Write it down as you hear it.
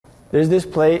There's this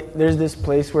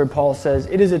place where Paul says,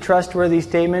 it is a trustworthy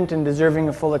statement and deserving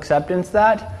of full acceptance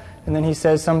that, and then he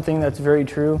says something that's very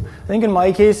true. I think in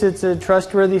my case it's a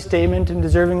trustworthy statement and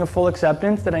deserving of full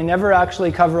acceptance that I never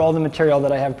actually cover all the material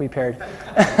that I have prepared.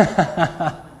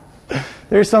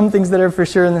 There's some things that are for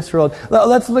sure in this world.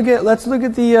 Let's look at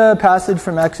the passage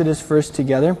from Exodus first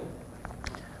together.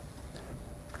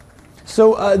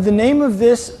 So the name of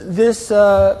this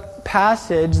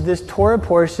passage, this Torah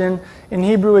portion in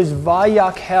Hebrew is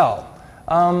Vayakhel.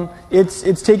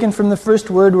 It's taken from the first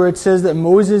word where it says that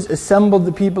Moses assembled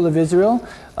the people of Israel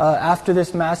after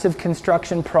this massive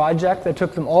construction project that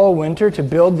took them all winter to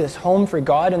build this home for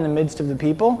God in the midst of the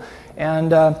people.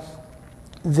 And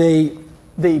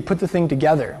they put the thing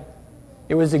together.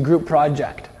 It was a group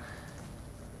project.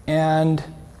 And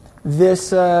this,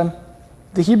 the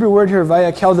Hebrew word here,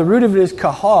 Vayakhel, the root of it is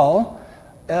kahal.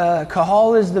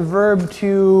 Kahal is the verb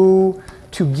to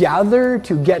gather,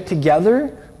 to get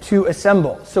together, to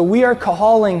assemble. So we are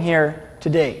kahaling here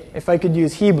today. If I could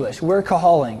use Hebrewish, we're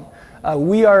kahaling.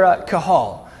 We are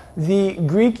kahal. The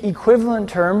Greek equivalent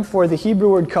term for the Hebrew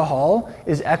word kahal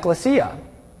is ekklesia.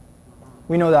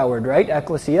 We know that word, right?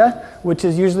 Ekklesia, which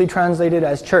is usually translated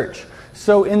as church.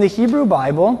 So in the Hebrew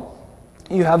Bible,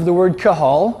 you have the word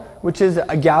kahal, which is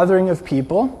a gathering of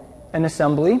people, an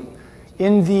assembly.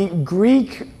 In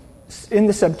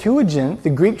the Septuagint, the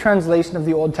Greek translation of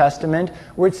the Old Testament,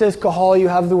 where it says kahal, you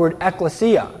have the word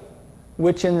ekklesia,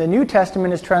 which in the New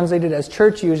Testament is translated as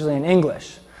church, usually in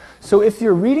English. So if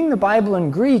you're reading the Bible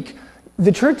in Greek,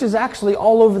 the church is actually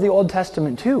all over the Old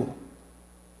Testament too.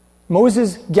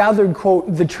 Moses gathered,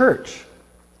 quote, the church.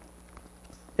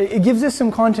 It gives us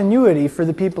some continuity for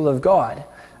the people of God.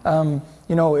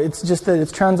 It's just that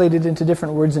it's translated into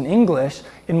different words in English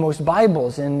in most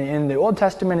Bibles. In the Old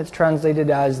Testament, it's translated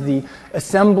as the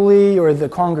assembly or the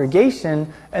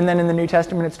congregation, and then in the New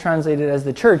Testament, it's translated as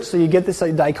the church. So you get this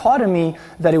dichotomy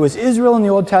that it was Israel in the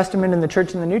Old Testament and the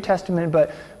church in the New Testament,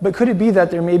 but could it be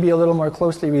that they're maybe a little more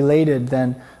closely related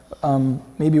than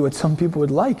maybe what some people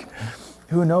would like?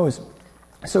 Who knows?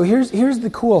 So here's the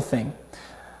cool thing.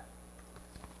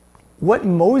 What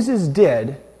Moses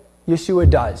did, Yeshua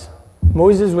does.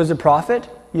 Moses was a prophet.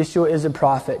 Yeshua is a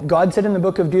prophet. God said in the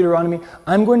book of Deuteronomy,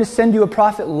 I'm going to send you a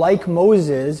prophet like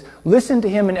Moses. Listen to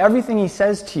him in everything he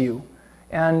says to you.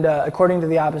 And according to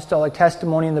the apostolic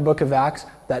testimony in the book of Acts,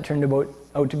 that turned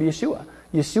out to be Yeshua.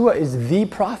 Yeshua is the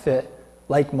prophet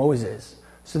like Moses.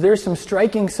 So there's some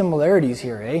striking similarities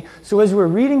here, eh? So as we're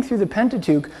reading through the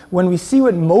Pentateuch, when we see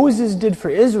what Moses did for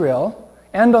Israel,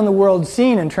 and on the world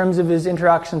scene in terms of his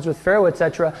interactions with Pharaoh,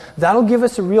 etc., that'll give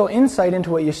us a real insight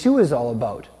into what Yeshua is all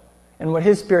about, and what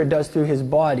his Spirit does through his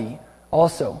body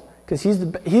also. Because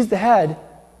he's the head,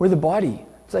 we're the body.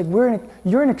 It's like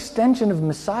you're an extension of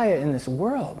Messiah in this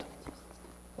world.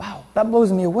 Wow, that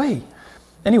blows me away.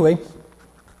 Anyway,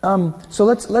 so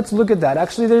let's look at that.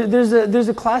 Actually, there's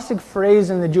a classic phrase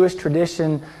in the Jewish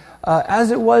tradition,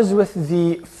 as it was with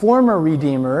the former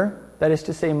Redeemer, that is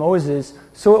to say Moses,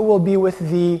 so it will be with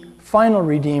the final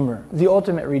Redeemer, the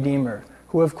ultimate Redeemer,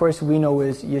 who of course we know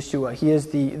is Yeshua. He is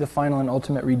the final and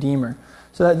ultimate Redeemer.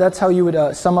 So that's how you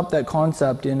would sum up that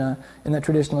concept in that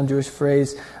traditional Jewish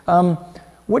phrase.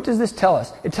 What does this tell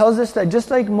us? It tells us that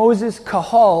just like Moses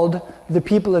kahaled the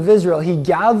people of Israel, he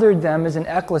gathered them as an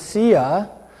ekklesia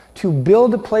to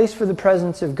build a place for the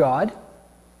presence of God.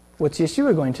 What's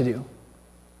Yeshua going to do?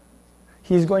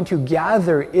 He's going to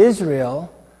gather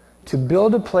Israel to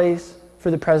build a place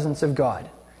for the presence of God.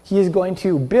 He is going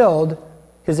to build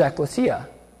his ekklesia.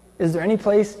 Is there any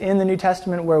place in the New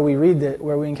Testament where we read that,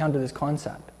 where we encounter this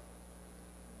concept?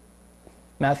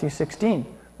 Matthew 16.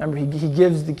 Remember, he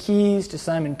gives the keys to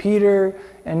Simon Peter,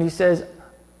 and he says,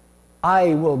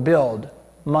 I will build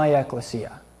my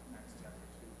ekklesia.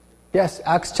 Yes,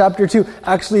 Acts chapter 2.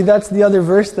 Actually, that's the other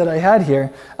verse that I had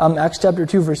here. Acts chapter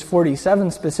 2, verse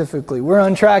 47 specifically. We're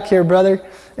on track here, brother.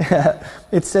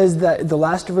 It says that, the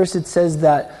last verse, it says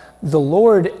that the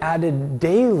Lord added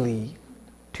daily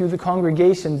to the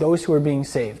congregation those who are being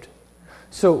saved.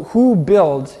 So who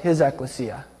builds his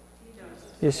ekklesia?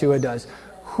 Yeshua does.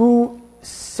 Who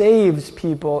saves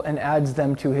people and adds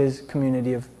them to his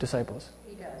community of disciples?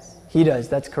 He does. He does,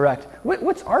 that's correct.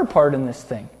 What's our part in this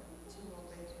thing?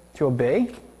 To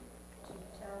obey?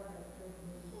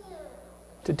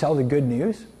 To tell the good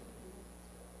news?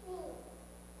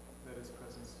 Let his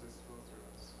presence just flow through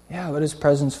us. Yeah, let his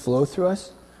presence flow through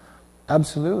us.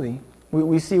 Absolutely.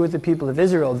 We see with the people of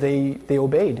Israel, they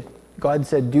obeyed. God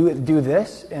said, do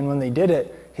this, and when they did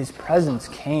it, his presence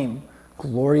came.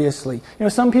 gloriously. You know,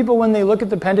 some people, when they look at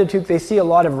the Pentateuch, they see a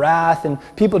lot of wrath and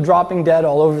people dropping dead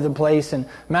all over the place and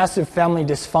massive family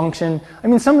dysfunction. I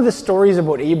mean, some of the stories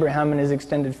about Abraham and his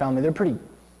extended family, they're pretty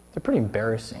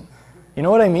embarrassing. You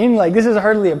know what I mean? Like, this is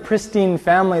hardly a pristine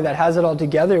family that has it all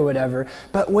together or whatever.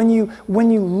 But when you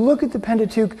look at the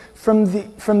Pentateuch from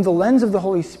the lens of the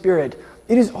Holy Spirit,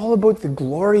 it is all about the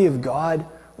glory of God.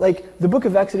 Like, the book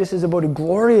of Exodus is about a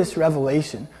glorious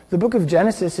revelation. The book of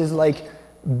Genesis is like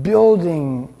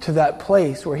building to that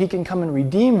place where he can come and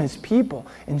redeem his people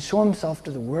and show himself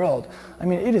to the world. I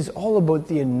mean, it is all about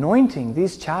the anointing,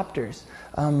 these chapters.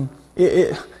 In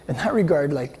that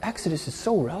regard, like, Exodus is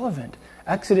so relevant.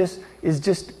 Exodus is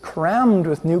just crammed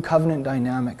with new covenant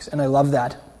dynamics, and I love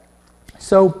that.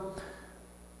 So,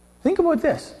 think about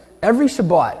this. Every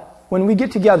Shabbat, when we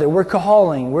get together, we're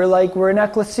kahaling, we're an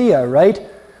ecclesia, right?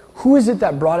 Who is it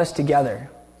that brought us together?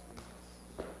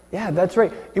 Yeah, that's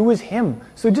right. It was him.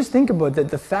 So just think about that.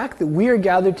 The fact that we are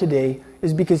gathered today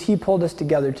is because he pulled us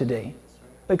together today.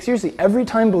 Like, seriously, every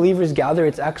time believers gather,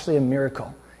 it's actually a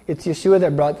miracle. It's Yeshua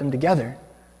that brought them together.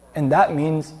 And that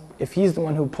means if he's the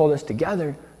one who pulled us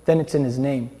together, then it's in his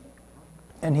name.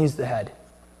 And he's the head.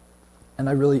 And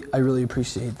I really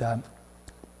appreciate that.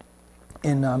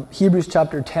 In Hebrews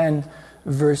chapter 10,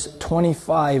 verse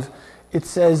 25, it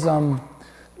says,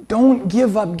 don't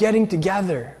give up getting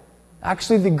together.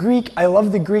 Actually, the Greek, I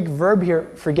love the Greek verb here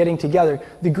for getting together.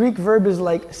 The Greek verb is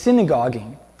like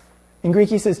synagoguing. In Greek,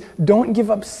 he says, don't give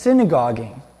up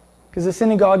synagoguing. Because the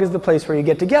synagogue is the place where you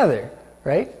get together,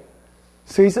 right?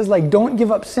 So he says, like, don't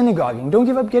give up synagoguing. Don't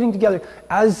give up getting together,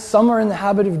 as some are in the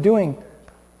habit of doing.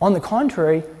 On the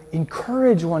contrary,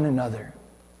 encourage one another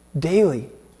daily,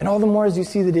 and all the more as you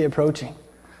see the day approaching.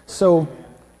 So,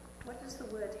 what does the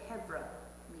word hevra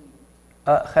mean?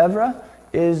 Hevra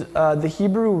is the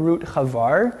Hebrew root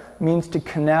chavar, means to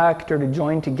connect or to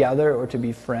join together or to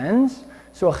be friends.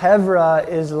 So hevra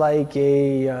is like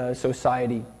a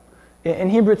society. In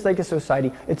Hebrew, it's like a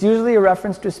society. It's usually a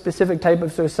reference to a specific type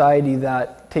of society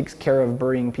that takes care of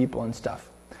burying people and stuff.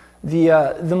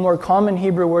 The more common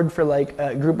Hebrew word for like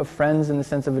a group of friends in the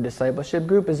sense of a discipleship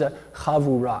group is a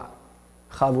chavurah.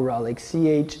 Chavurah, like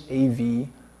Chavurah.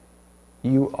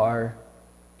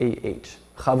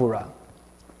 Chavurah.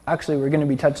 Actually, we're going to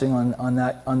be touching on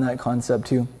that concept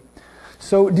too.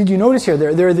 So, did you notice here?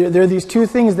 There are these two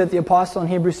things that the apostle in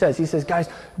Hebrews says. He says, guys,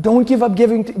 don't give up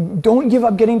getting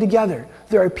together.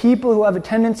 There are people who have a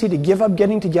tendency to give up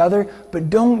getting together, but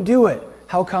don't do it.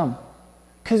 How come?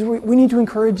 Because we need to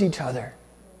encourage each other,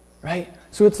 right?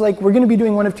 So it's like we're going to be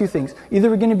doing one of two things. Either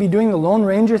we're going to be doing the Lone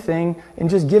Ranger thing and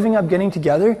just giving up getting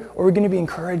together, or we're going to be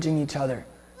encouraging each other.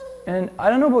 And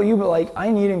I don't know about you, but like, I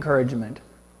need encouragement.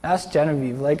 Ask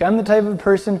Genevieve. Like, I'm the type of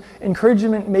person,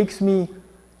 encouragement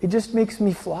just makes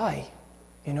me fly.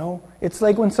 You know? It's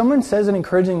like when someone says an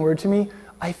encouraging word to me,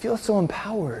 I feel so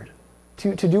empowered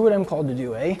to do what I'm called to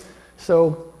do, eh?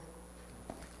 So,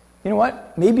 you know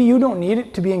what? Maybe you don't need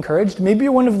it to be encouraged. Maybe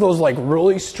you're one of those like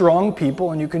really strong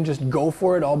people and you can just go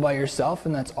for it all by yourself,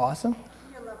 and that's awesome.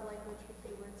 Your love language would be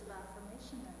words of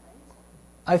affirmation then,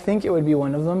 right? I think it would be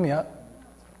one of them, yeah.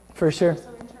 For sure. So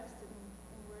interested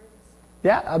in words.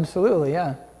 Yeah, absolutely,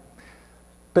 yeah.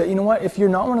 But you know what? If you're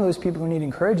not one of those people who need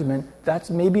encouragement,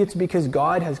 maybe it's because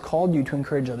God has called you to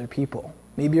encourage other people.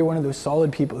 Maybe you're one of those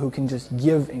solid people who can just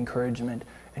give encouragement.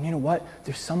 And you know what?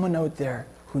 There's someone out there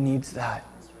who needs that.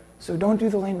 So don't do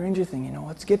the Lone Ranger thing, you know.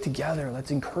 Let's get together. Let's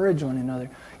encourage one another.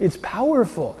 It's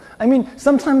powerful. I mean,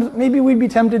 sometimes maybe we'd be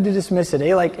tempted to dismiss it,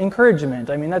 eh? Like encouragement.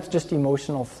 I mean, that's just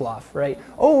emotional fluff, right?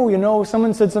 Oh, you know,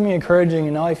 someone said something encouraging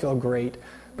and now I feel great.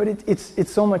 But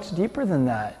it's so much deeper than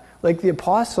that. Like the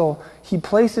apostle, he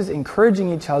places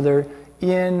encouraging each other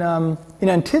in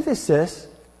antithesis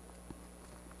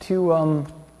to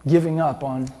giving up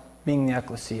on being the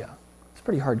ecclesia. It's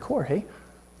pretty hardcore, hey?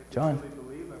 John? If you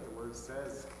really believe that the word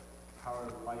says power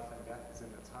of life and death is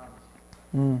in the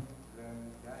tongue,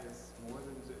 then yeah, it's more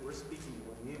than we're speaking.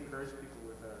 When we encourage people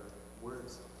with our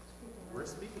words, we're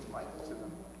speaking life to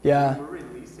them. Yeah. We're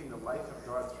releasing the life of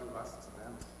God through us to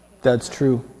them. That's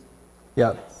true.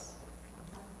 Yeah.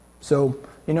 So,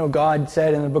 you know, God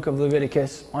said in the book of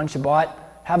Leviticus, on Shabbat,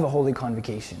 have a holy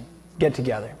convocation. Get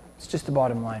together. It's just the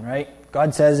bottom line, right?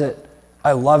 God says it.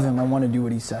 I love him. I want to do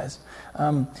what he says.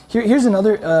 Here's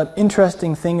another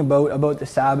interesting thing about the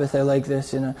Sabbath. I like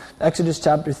this. In Exodus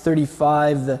chapter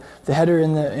 35, the header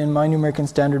in my New American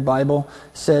Standard Bible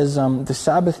says the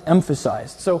Sabbath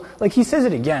emphasized. So, like, he says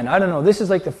it again. I don't know. This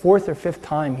is like the fourth or fifth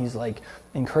time he's like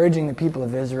encouraging the people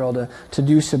of Israel to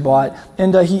do Shabbat.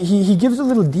 And he gives a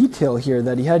little detail here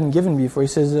that he hadn't given before. He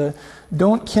says,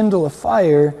 don't kindle a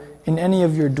fire in any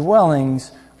of your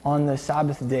dwellings on the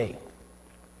Sabbath day.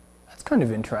 That's kind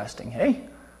of interesting, hey?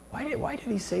 Why did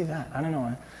he say that? I don't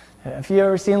know. Have you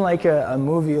ever seen like a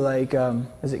movie like,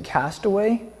 is it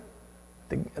Castaway?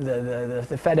 The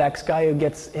FedEx guy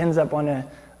who ends up on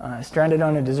stranded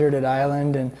on a deserted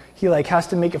island, and he like has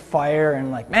to make a fire,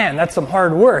 and like, man, that's some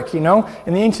hard work, In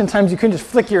the ancient times, you couldn't just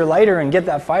flick your lighter and get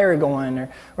that fire going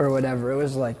or whatever. It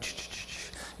was like,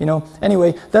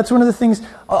 Anyway, that's one of the things.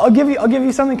 I'll give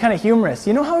you something kind of humorous.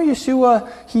 You know how Yeshua,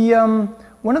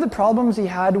 one of the problems he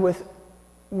had with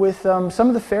some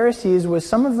of the Pharisees was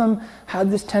some of them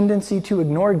had this tendency to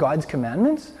ignore God's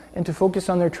commandments and to focus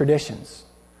on their traditions.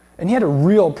 And he had a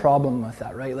real problem with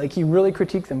that, right? Like, he really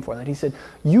critiqued them for that. He said,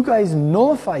 you guys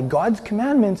nullify God's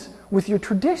commandments with your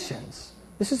traditions.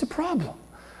 This is a problem.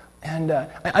 And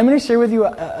I'm going to share with you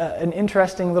an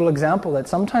interesting little example that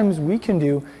sometimes we can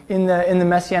do in the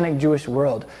Messianic Jewish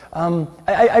world.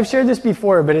 I've shared this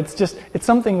before, but it's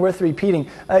something worth repeating.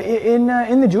 In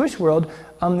the Jewish world,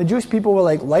 the Jewish people will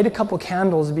like light a couple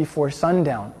candles before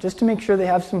sundown, just to make sure they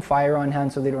have some fire on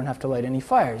hand so they don't have to light any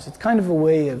fires. It's kind of a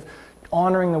way of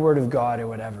honoring the Word of God or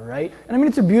whatever, right? And I mean,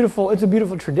 it's a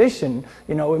beautiful tradition.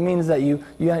 It means that you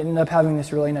end up having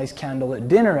this really nice candlelit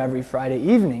dinner every Friday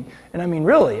evening. And I mean,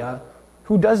 really,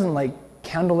 who doesn't like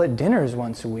candlelit dinners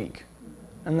once a week?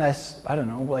 Unless, I don't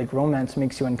know, like romance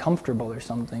makes you uncomfortable or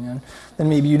something. And then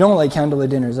maybe you don't like candlelit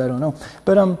dinners, I don't know.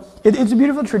 But it's a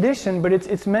beautiful tradition, but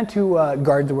it's meant to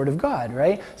guard the Word of God,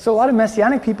 right? So a lot of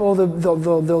Messianic people,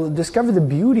 they'll discover the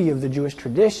beauty of the Jewish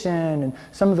tradition and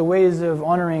some of the ways of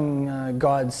honoring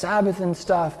God's Sabbath and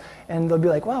stuff. And they'll be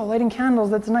like, wow, lighting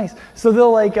candles, that's nice. So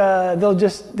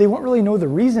they won't really know the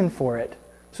reason for it.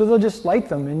 So they'll just light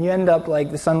them, and you end up like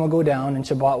the sun will go down and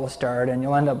Shabbat will start, and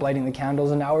you'll end up lighting the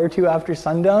candles an hour or two after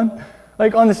sundown,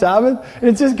 like on the Sabbath. And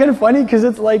it's just kind of funny because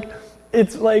it's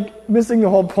like missing the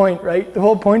whole point, right? The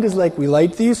whole point is like we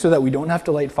light these so that we don't have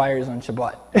to light fires on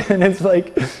Shabbat. And it's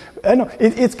like, I don't know,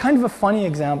 it's kind of a funny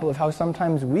example of how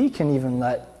sometimes we can even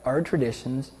let our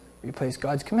traditions replace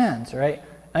God's commands, right?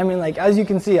 I mean, like, as you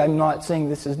can see, I'm not saying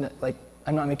this is like,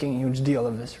 I'm not making a huge deal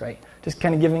of this, right? Just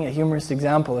kind of giving a humorous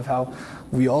example of how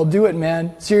we all do it,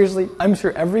 man. Seriously, I'm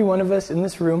sure every one of us in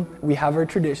this room, we have our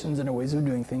traditions and our ways of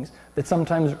doing things that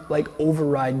sometimes like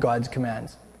override God's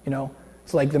commands.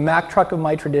 It's like the Mack truck of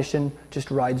my tradition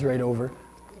just rides right over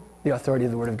the authority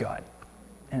of the Word of God.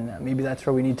 And maybe that's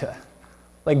where we need to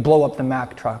like blow up the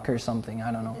Mack truck or something,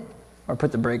 I don't know. Or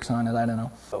put the brakes on it, I don't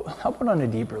know. But how about on a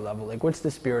deeper level? Like, what's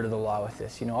the spirit of the law with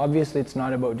this? Obviously it's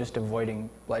not about just avoiding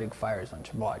lighting fires on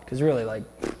Shabbat. Because really, like,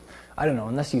 I don't know,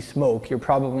 unless you smoke, you're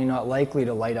probably not likely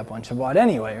to light up on Shabbat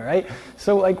anyway, right?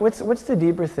 So, like, what's the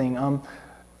deeper thing?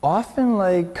 Often,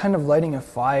 like, kind of lighting a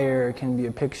fire can be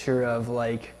a picture of,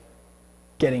 like,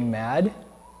 getting mad.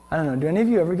 I don't know, do any of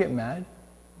you ever get mad?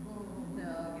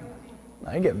 No.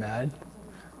 I get mad.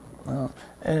 Well,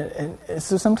 and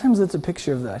so sometimes it's a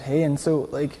picture of that, hey? And so,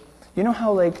 like, you know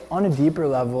how, like, on a deeper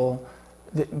level,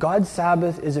 God's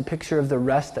Sabbath is a picture of the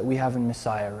rest that we have in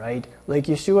Messiah, right? Like,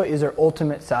 Yeshua is our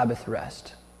ultimate Sabbath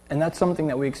rest. And that's something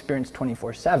that we experience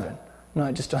 24/7,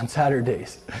 not just on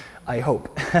Saturdays, I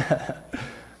hope.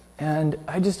 And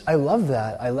I love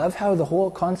that. I love how the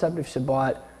whole concept of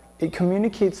Shabbat, it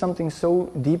communicates something so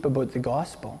deep about the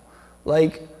gospel.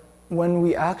 Like, when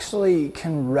we actually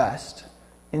can rest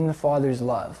in the Father's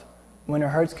love, when our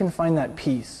hearts can find that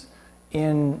peace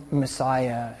in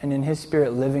Messiah and in His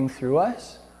Spirit living through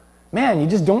us, man, you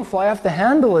just don't fly off the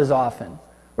handle as often.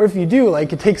 Or if you do,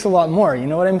 like, it takes a lot more, you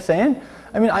know what I'm saying?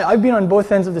 I mean, I've been on both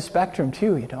ends of the spectrum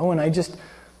too, and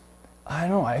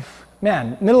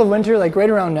man, middle of winter, like right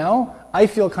around now, I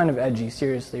feel kind of edgy,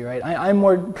 seriously, right? I'm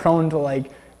more prone to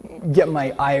like get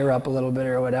my ire up a little bit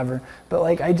or whatever. But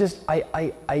like I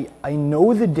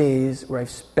know the days where I've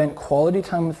spent quality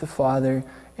time with the Father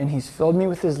and He's filled me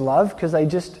with His love, because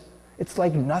it's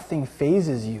like nothing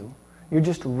phases you. You're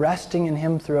just resting in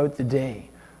Him throughout the day.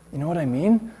 You know what I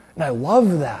mean? And I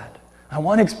love that. I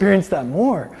want to experience that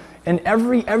more. And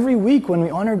every week when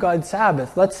we honor God's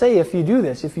Sabbath, let's say if you do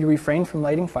this, if you refrain from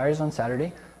lighting fires on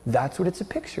Saturday, that's what it's a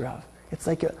picture of. It's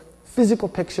like a physical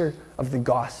picture of the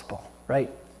gospel, right?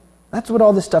 That's what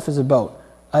all this stuff is about.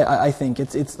 I think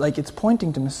it's like it's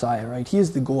pointing to Messiah, right? He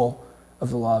is the goal of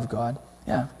the law of God.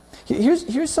 Yeah.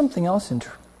 Here's something else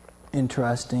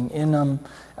interesting. In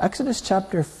Exodus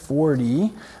chapter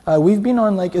 40, we've been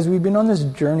on this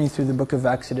journey through the book of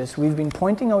Exodus, we've been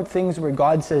pointing out things where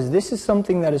God says, this is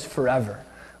something that is forever,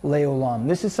 leolam.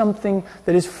 This is something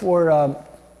that is for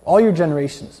all your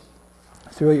generations,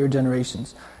 throughout your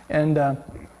generations. And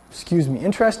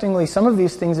Interestingly, some of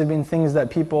these things have been things that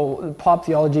people, pop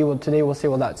theology today will say,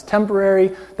 well, that's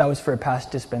temporary, that was for a past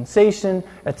dispensation,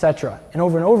 etc. And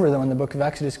over, though, in the book of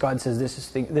Exodus, God says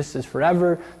this is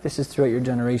forever, this is throughout your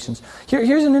generations.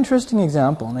 Here's an interesting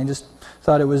example, and I just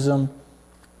thought it was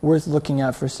worth looking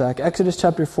at for a sec. Exodus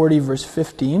chapter 40, verse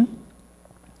 15.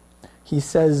 He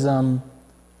says,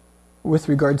 with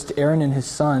regards to Aaron and his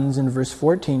sons, in verse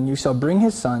 14, you shall bring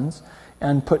his sons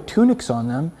and put tunics on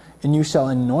them, and you shall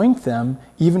anoint them,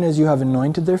 even as you have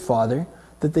anointed their father,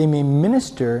 that they may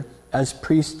minister as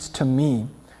priests to me.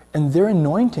 And their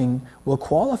anointing will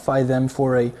qualify them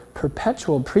for a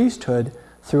perpetual priesthood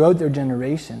throughout their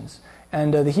generations.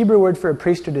 And the Hebrew word for a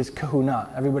priesthood is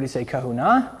kahuna. Everybody say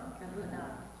kahuna?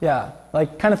 Kahuna. Yeah,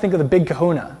 like kind of think of the big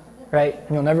kahuna, right? And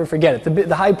you'll never forget it.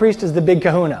 The high priest is the big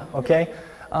kahuna, okay?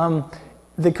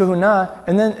 The kahuna,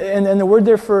 and then the word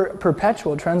there for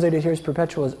perpetual, translated here as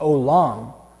perpetual, is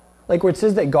olam. Like where it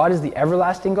says that God is the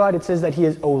everlasting God, it says that He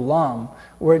is olam.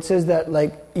 Where it says that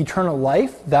like eternal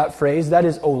life, that phrase, that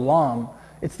is olam.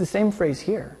 It's the same phrase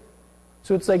here.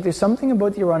 So it's like there's something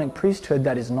about the Aaronic priesthood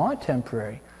that is not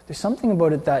temporary. There's something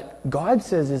about it that God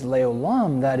says is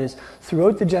leolam, that is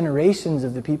throughout the generations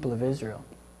of the people of Israel.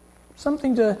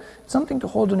 Something to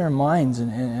hold in our minds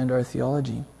and our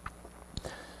theology.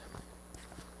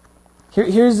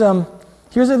 Here's I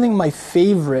think my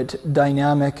favorite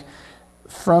dynamic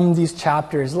from these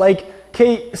chapters. Like,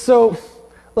 okay, so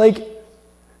like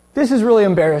this is really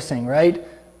embarrassing, right?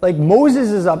 Like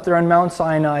Moses is up there on Mount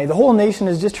Sinai. The whole nation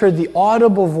has just heard the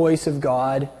audible voice of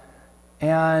God,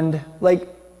 and like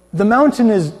the mountain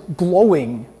is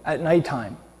glowing at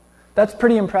nighttime. That's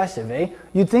pretty impressive, eh?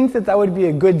 You'd think that would be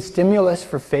a good stimulus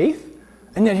for faith,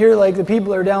 and yet here like the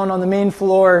people are down on the main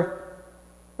floor.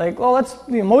 Like, well,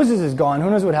 Moses is gone. Who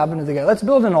knows what happened to the guy? Let's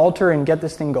build an altar and get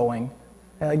this thing going.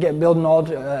 Build an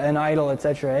altar, an idol,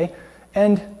 etc.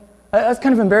 And that's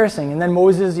kind of embarrassing. And then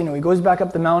Moses, he goes back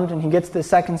up the mountain. He gets the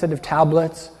second set of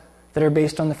tablets that are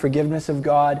based on the forgiveness of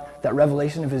God, that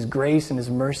revelation of His grace and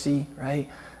His mercy, right?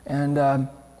 And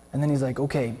then he's like,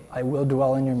 okay, I will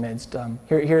dwell in your midst.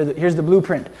 Here's the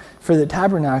blueprint for the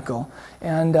tabernacle.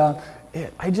 And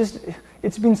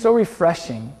it's been so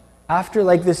refreshing after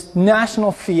like this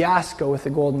national fiasco with the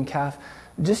golden calf,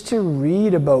 just to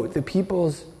read about the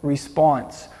people's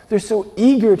response. They're so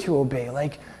eager to obey.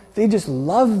 Like, they just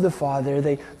love the Father.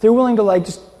 They're willing to like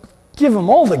just give Him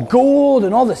all the gold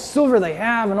and all the silver they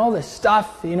have and all this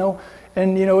stuff,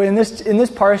 And in this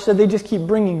parsha, they just keep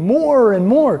bringing more and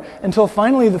more until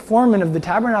finally the foreman of the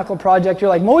tabernacle project, you're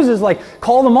like, Moses, like,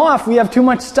 call them off. We have too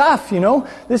much stuff,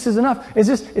 This is enough.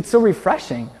 It's so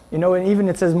refreshing, And even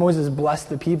it says Moses blessed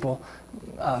the people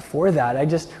for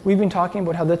that. We've been talking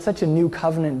about how that's such a new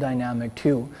covenant dynamic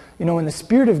too. When the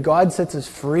Spirit of God sets us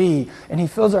free and He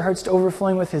fills our hearts to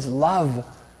overflowing with His love,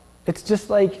 it's just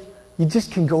like you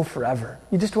just can go forever.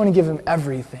 You just want to give Him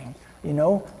everything.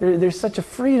 There's such a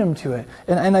freedom to it.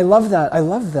 And I love that. I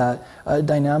love that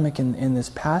dynamic in this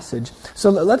passage.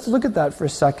 So let's look at that for a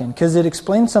second, because it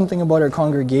explains something about our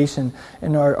congregation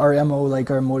and our MO, like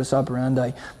our modus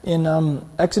operandi. In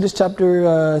Exodus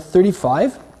chapter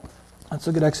 35, let's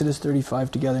look at Exodus 35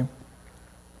 together.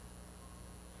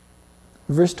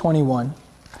 Verse 21.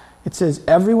 It says,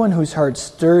 everyone whose heart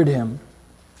stirred him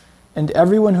and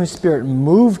everyone whose spirit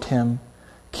moved him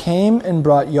came and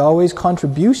brought Yahweh's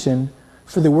contribution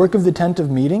for the work of the tent of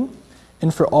meeting,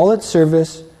 and for all its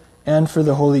service, and for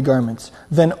the holy garments.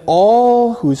 Then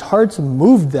all whose hearts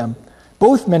moved them,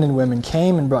 both men and women,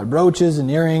 came and brought brooches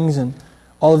and earrings and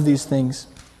all of these things.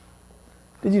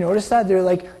 Did you notice that? They're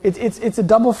like, it's a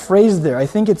double phrase there. I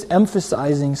think it's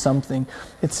emphasizing something.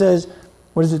 It says,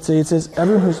 what does it say? It says,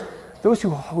 those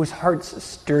whose hearts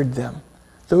stirred them,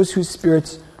 those whose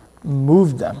spirits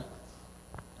moved them.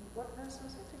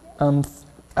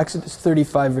 Exodus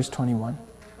 35, verse 21.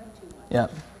 Yeah.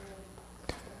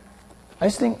 I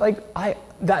just think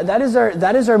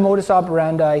that is our modus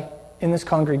operandi in this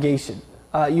congregation.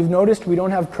 You've noticed we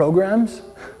don't have programs.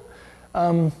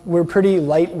 We're pretty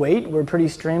lightweight. We're pretty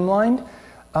streamlined.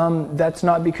 That's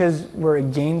not because we're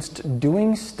against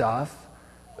doing stuff,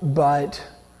 but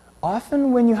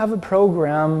often when you have a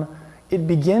program, it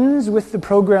begins with the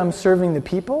program serving the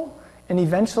people, and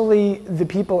eventually the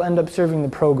people end up serving the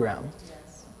program.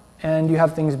 Yes. And you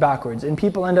have things backwards. And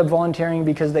people end up volunteering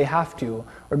because they have to,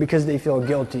 or because they feel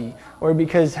guilty, or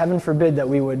because, heaven forbid, that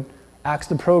we would axe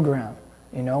the program,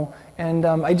 And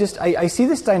I see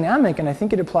this dynamic, and I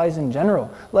think it applies in general.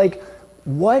 Like,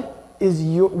 what is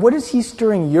He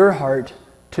stirring your heart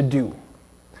to do?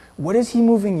 What is He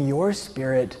moving your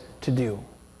spirit to do?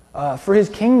 for his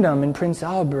kingdom in Prince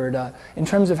Albert, in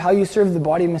terms of how you serve the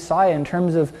body of Messiah, in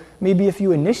terms of maybe if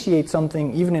you initiate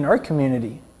something even in our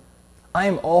community. I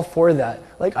am all for that.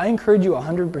 Like, I encourage you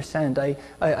 100%.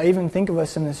 I even think of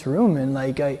us in this room, and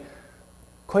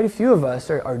quite a few of us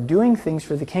are doing things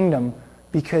for the kingdom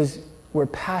because we're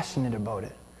passionate about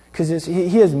it. Because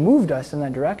he has moved us in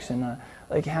that direction.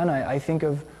 Like Hannah, I think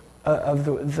of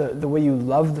the way you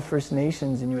love the First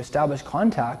Nations and you establish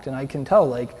contact, and I can tell,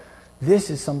 like, this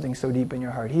is something so deep in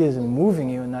your heart. He is moving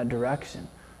you in that direction.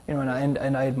 You know,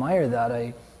 and I admire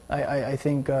that. I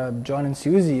think John and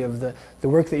Susie of the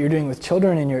work that you're doing with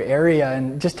children in your area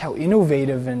and just how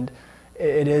innovative and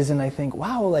it is, and I think,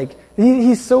 wow, like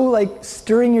he's so like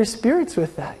stirring your spirits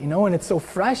with that, you know, and it's so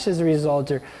fresh as a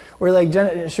result. Or like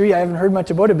Cherie, I haven't heard much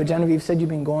about it, but Genevieve said you've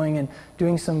been going and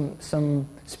doing some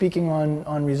speaking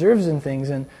on reserves and things,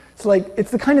 and it's like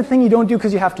it's the kind of thing you don't do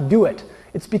because you have to do it.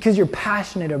 It's because you're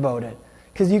passionate about it,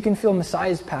 because you can feel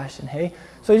Messiah's passion. Hey,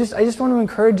 so I just want to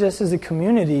encourage us as a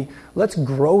community. Let's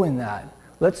grow in that.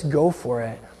 Let's go for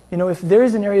it. You know, if there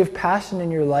is an area of passion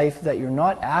in your life that you're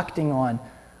not acting on,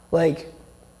 like,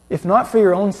 if not for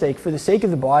your own sake, for the sake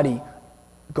of the body,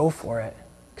 go for it.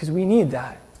 Because we need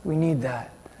that. We need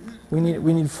that. We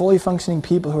need fully functioning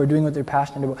people who are doing what they're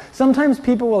passionate about. Sometimes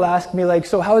people will ask me, like,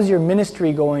 so how's your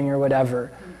ministry going or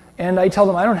whatever? And I tell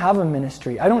them, I don't have a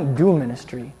ministry. I don't do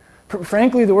ministry.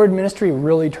 Frankly, the word ministry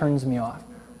really turns me off.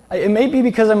 It may be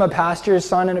because I'm a pastor's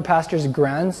son and a pastor's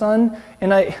grandson,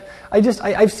 and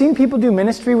I've seen people do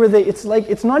ministry where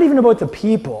it's not even about the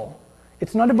people.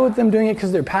 It's not about them doing it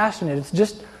because they're passionate. It's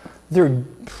just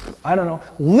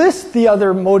list the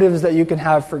other motives that you can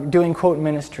have for doing, quote,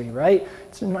 ministry, right?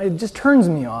 It just turns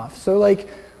me off. So like,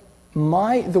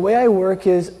 the way I work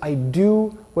is I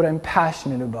do what I'm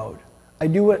passionate about. I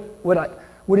do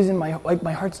what is in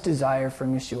my heart's desire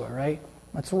from Yeshua, right?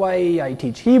 That's why I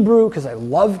teach Hebrew, because I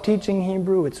love teaching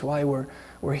Hebrew. It's why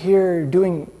we're here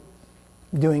doing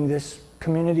this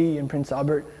community in Prince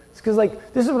Albert. It's because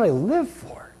like this is what I live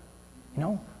for. You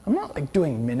know, I'm not like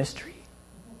doing ministry.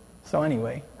 So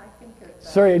anyway,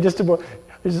 sorry,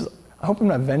 I hope I'm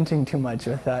not venting too much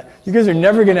with that. You guys are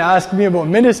never going to ask me about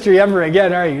ministry ever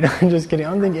again, are you? No, I'm just kidding. I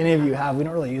don't think any of you have. We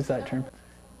don't really use that term.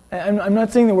 I'm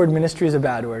not saying the word ministry is a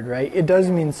bad word, right? It does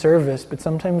mean service, but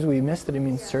sometimes we miss that it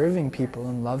means serving people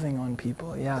and loving on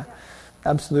people. Yeah,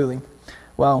 absolutely.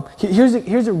 Wow. Here's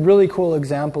a really cool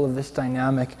example of this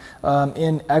dynamic.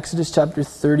 In Exodus chapter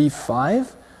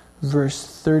 35, verse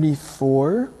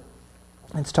 34,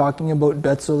 it's talking about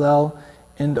Bezalel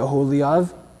and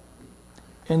Aholiab.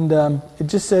 And it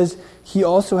just says, he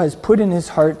also has put in his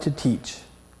heart to teach.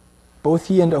 Both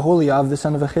he and Aholiab, the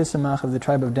son of Achisamach of the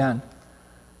tribe of Dan.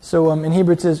 So in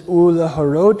Hebrew it says,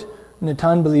 Ulahorot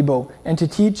Natan Belibo. And to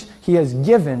teach, he has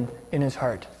given in his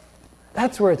heart.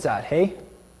 That's where it's at, hey?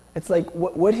 It's like,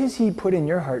 what has he put in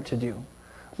your heart to do?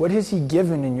 What has he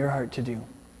given in your heart to do?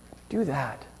 Do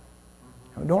that.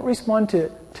 Don't respond to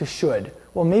should.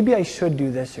 Well, maybe I should do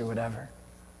this or whatever.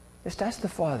 Just ask the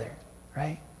Father,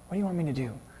 right? What do you want me to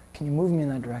do? Can you move me in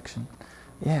that direction?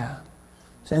 Yeah.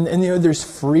 So, and you know, there's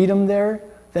freedom there.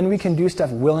 Then we can do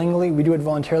stuff willingly. We do it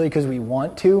voluntarily because we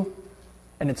want to.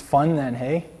 And it's fun then,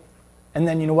 hey? And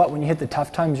then you know what? When you hit the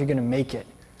tough times, you're going to make it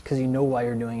because you know why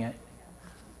you're doing it.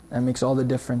 That makes all the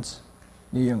difference.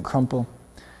 You don't crumple.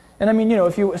 And I mean, you know,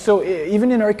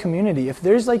 even in our community, if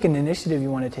there's like an initiative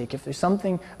you want to take, if there's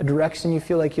something, a direction you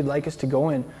feel like you'd like us to go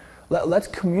in, let's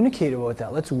communicate about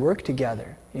that. Let's work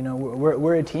together. You know,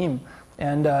 we're a team.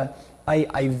 And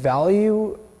I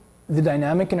value the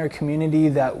dynamic in our community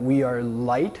that we are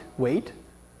lightweight,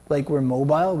 like we're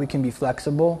mobile, we can be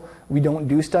flexible. We don't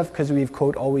do stuff because we've,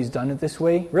 quote, always done it this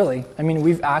way. Really. I mean,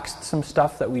 we've axed some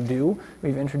stuff that we do.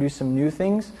 We've introduced some new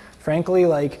things. Frankly,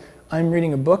 like, I'm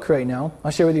reading a book right now.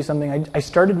 I'll share with you something. I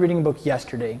started reading a book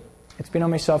yesterday. It's been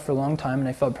on my shelf for a long time, and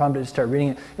I felt prompted to start reading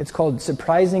it. It's called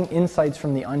Surprising Insights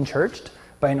from the Unchurched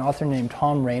by an author named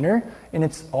Tom Rainer. And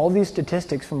it's all these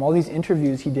statistics from all these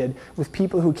interviews he did with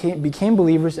people who became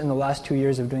believers in the last 2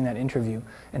 years of doing that interview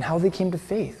and how they came to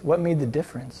faith, what made the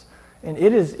difference. And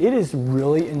it is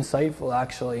really insightful,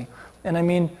 actually. And I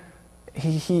mean,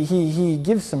 he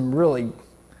gives some really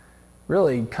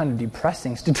kind of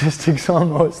depressing statistics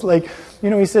almost. Like, you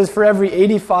know, he says for every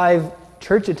 85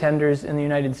 church attenders in the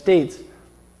United States,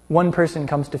 one person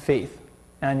comes to faith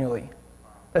annually.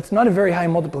 That's not a very high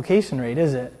multiplication rate,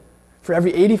 is it? For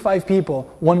every 85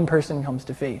 people, one person comes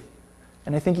to faith.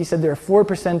 And I think he said there are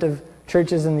 4% of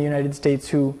churches in the United States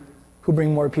who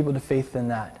bring more people to faith than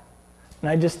that. And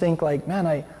I just think, like,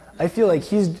 man, I feel like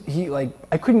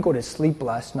I couldn't go to sleep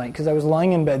last night because I was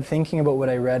lying in bed thinking about what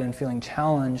I read and feeling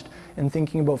challenged and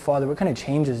thinking about, Father, what kind of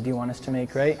changes do you want us to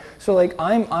make, right? So like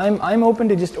I'm open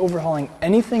to just overhauling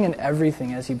anything and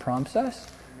everything as he prompts us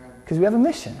because we have a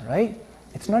mission, right?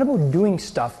 It's not about doing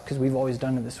stuff because we've always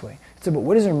done it this way. It's about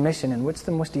what is our mission and what's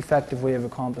the most effective way of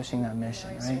accomplishing that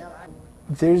mission, right?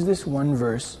 There's this one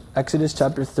verse, Exodus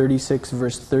chapter 36,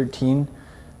 verse 13,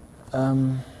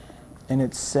 and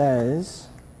it says,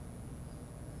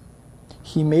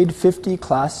 he made 50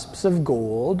 clasps of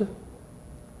gold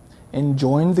and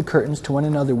joined the curtains to one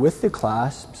another with the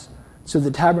clasps, so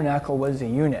the tabernacle was a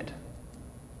unit.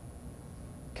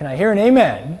 Can I hear an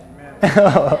amen?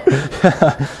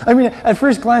 I mean, at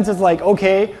first glance, it's like,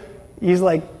 okay, he's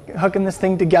like hooking this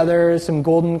thing together, some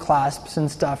golden clasps and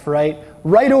stuff, right?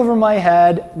 Right over my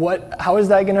head. How is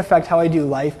that going to affect how I do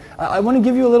life? I want to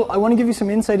give you some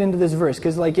insight into this verse,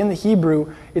 because like in the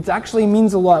Hebrew, it actually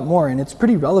means a lot more, and it's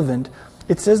pretty relevant.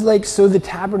 It says like, so the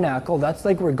tabernacle, that's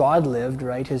like where God lived,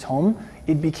 right? His home.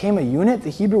 It became a unit. The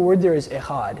Hebrew word there is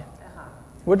echad.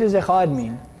 What does echad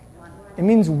mean? It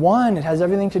means one. It has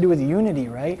everything to do with unity,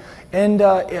 right? And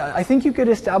I think you could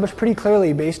establish pretty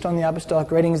clearly, based on the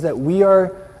apostolic writings, that we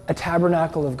are a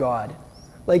tabernacle of God.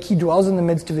 Like he dwells in the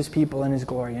midst of his people in his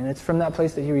glory. And it's from that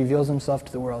place that he reveals himself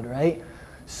to the world, right?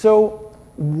 So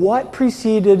what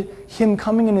preceded him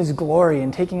coming in his glory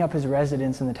and taking up his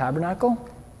residence in the tabernacle?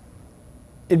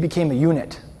 It became a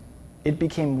unit. It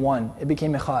became one. It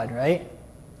became echad, right?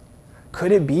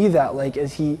 Could it be that like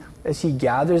as he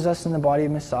gathers us in the body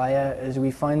of Messiah, as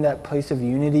we find that place of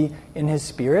unity in his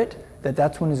spirit,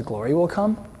 that's when his glory will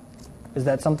come? Is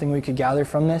that something we could gather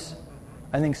from this?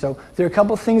 I think so. There are a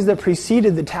couple things that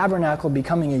preceded the tabernacle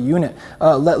becoming a unit.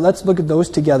 Let's look at those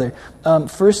together.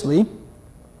 Firstly,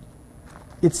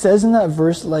 it says in that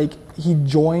verse, like, he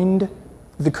joined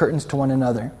the curtains to one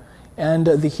another. And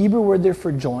the Hebrew word there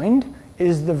for joined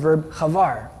is the verb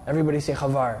chavar. Everybody say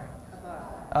chavar.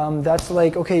 That's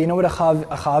like, okay, you know what a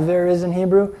chaver is in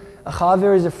Hebrew? A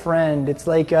chaver is a friend. It's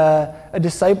like a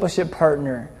discipleship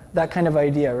partner, that kind of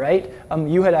idea, right?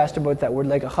 You had asked about that word,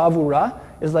 like a chavura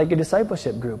is like a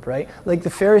discipleship group, right? Like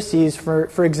the Pharisees,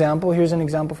 for example, here's an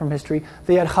example from history,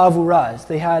 they had chavuras.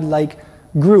 They had like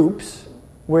groups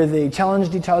where they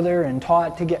challenged each other and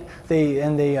taught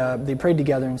they prayed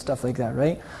together and stuff like that,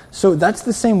 right? So that's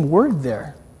the same word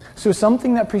there. So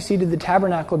something that preceded the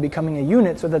tabernacle becoming a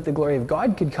unit so that the glory of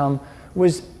God could come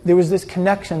there was this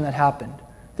connection that happened,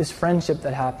 this friendship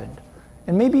that happened.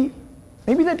 And maybe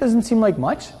that doesn't seem like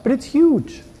much, but it's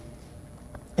huge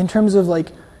in terms of like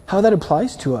how that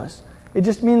applies to us. It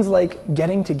just means like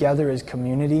getting together as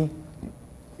community,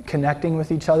 connecting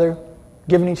with each other,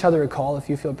 giving each other a call if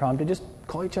you feel prompted. Just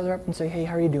call each other up and say, hey,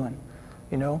 how are you doing?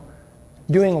 You know,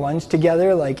 doing lunch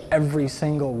together like every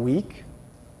single week.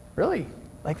 Really,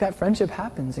 like that friendship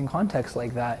happens in contexts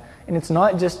like that. And it's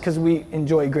not just because we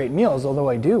enjoy great meals, although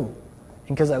I do,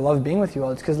 and because I love being with you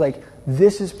all. It's because like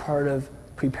this is part of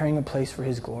preparing a place for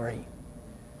his glory.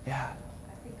 Yeah.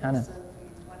 I think Anna. also in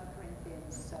 1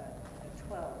 Corinthians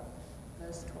 12,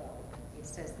 verse 12, it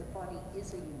says the body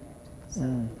is a unit. So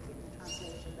in the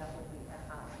translation that would be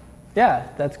a heart. Yeah,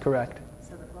 that's correct.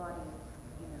 So the body,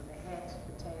 the head,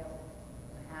 the tail,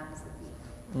 the hands, the feet.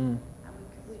 And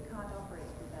we can't operate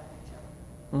without each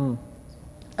other.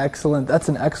 Excellent. That's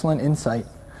an excellent insight.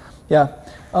 Yeah.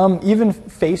 Even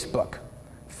Facebook.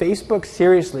 Facebook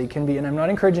seriously can be, and I'm not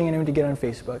encouraging anyone to get on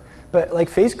Facebook, but like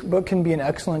Facebook can be an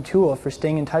excellent tool for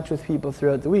staying in touch with people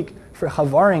throughout the week, for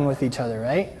chavaring with each other,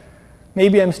 right?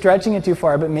 Maybe I'm stretching it too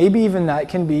far, but maybe even that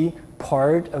can be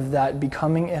part of that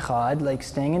becoming echad, like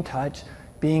staying in touch,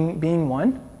 being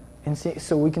one, and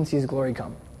so we can see his glory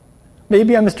come.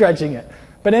 Maybe I'm stretching it.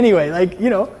 But anyway, like,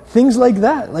 things like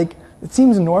that. Like, it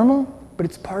seems normal, but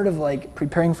it's part of like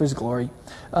preparing for his glory.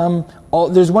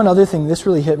 There's one other thing. This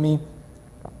really hit me.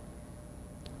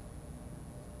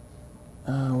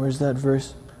 Where's that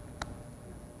verse?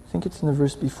 I think it's in the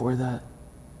verse before that.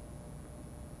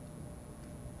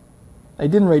 I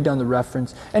didn't write down the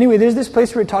reference. Anyway, there's this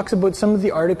place where it talks about some of the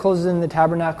articles in the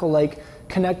tabernacle, like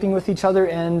connecting with each other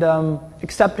and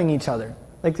accepting each other.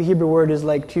 Like the Hebrew word is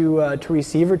like to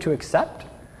receive or to accept.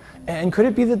 And could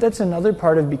it be that that's another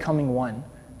part of becoming one?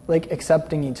 Like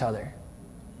accepting each other.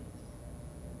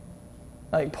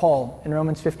 Like Paul in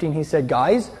Romans 15, he said,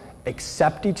 guys,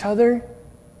 accept each other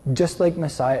just like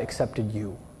Messiah accepted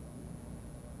you.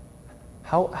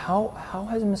 How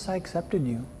has Messiah accepted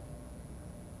you?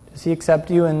 Does he accept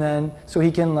you and then so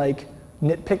he can like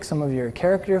nitpick some of your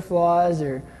character flaws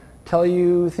or tell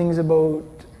you things about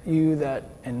you that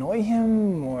annoy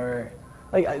him? Or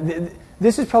like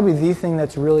this is probably the thing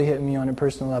that's really hit me on a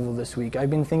personal level this week.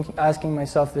 I've been asking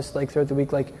myself this throughout the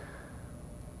week,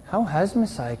 how has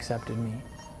Messiah accepted me?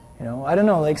 I don't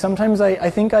know, sometimes I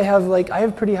think I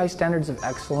have pretty high standards of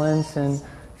excellence and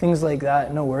things like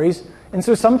that, no worries. And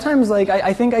so sometimes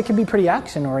I think I can be pretty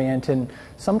action oriented. And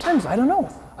sometimes, I don't know,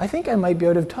 I think I might be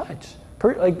out of touch.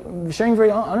 Sharing very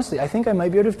honestly, I think I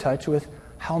might be out of touch with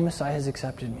how Messiah has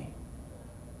accepted me.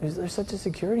 There's such a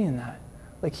security in that.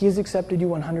 He has accepted you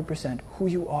 100%, who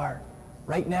you are,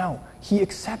 right now. He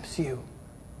accepts you.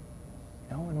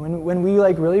 And when we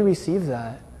really receive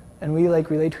that, and we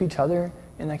relate to each other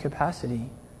in that capacity,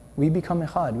 we become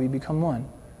echad, we become one.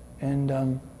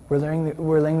 And we're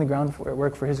laying the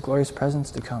groundwork for His glorious presence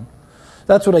to come.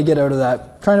 That's what I get out of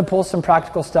that. Trying to pull some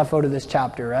practical stuff out of this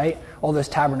chapter, right? All this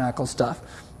tabernacle stuff.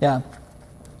 Yeah.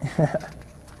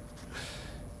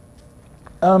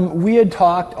 We had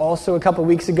talked also a couple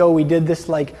weeks ago, we did this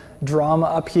drama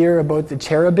up here about the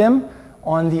cherubim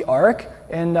on the ark.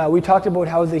 And we talked about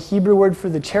how the Hebrew word for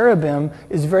the cherubim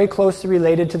is very closely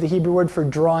related to the Hebrew word for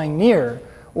drawing near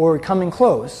or coming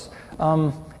close.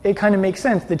 It kind of makes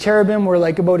sense. The cherubim were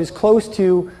about as close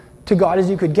to God as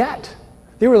you could get.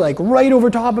 They were right over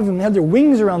top of Him. They had their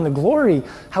wings around the glory.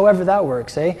 However that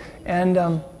works, eh?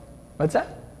 And what's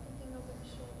that?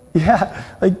 Yeah,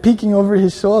 peeking over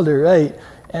His shoulder, right?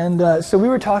 And so we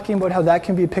were talking about how that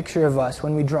can be a picture of us.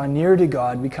 When we draw near to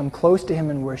God, we come close to Him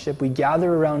in worship, we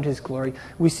gather around His glory,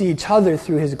 we see each other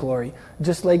through His glory.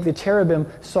 Just like the cherubim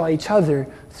saw each other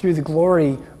through the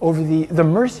glory over the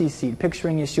mercy seat,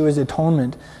 picturing Yeshua's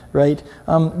atonement, right?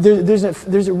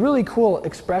 There's a really cool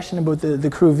expression about the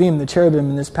keruvim, the cherubim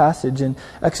in this passage in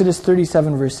Exodus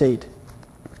 37 verse 8.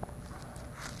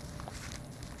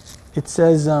 It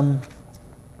says,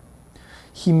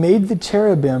 He made the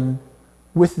cherubim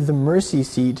with the mercy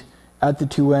seat at the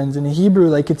two ends. In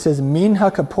Hebrew, it says, Min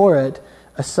hakaporet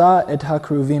asa et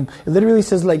hakruvim. It literally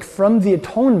says, from the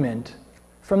atonement,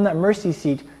 from that mercy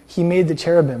seat, He made the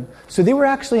cherubim. So they were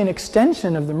actually an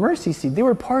extension of the mercy seat. They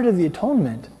were part of the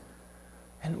atonement.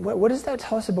 And what does that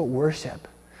tell us about worship?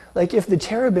 If the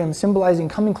cherubim, symbolizing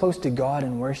coming close to God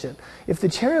in worship, if the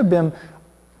cherubim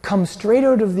come straight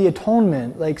out of the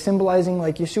atonement, symbolizing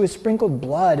Yeshua's sprinkled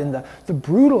blood and the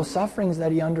brutal sufferings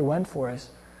that He underwent for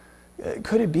us,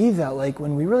 could it be that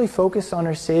when we really focus on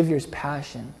our Savior's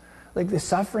passion, the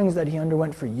sufferings that He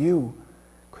underwent for you,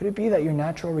 could it be that your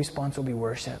natural response will be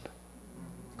worship?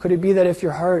 Could it be that if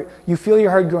you feel your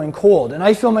heart growing cold, and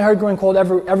I feel my heart growing cold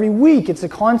every week, it's a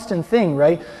constant thing,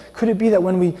 right? Could it be that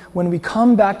when we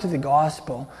come back to the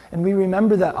gospel and we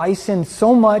remember that I sinned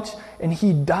so much and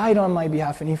He died on my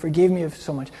behalf and He forgave me of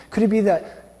so much, could it be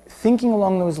that thinking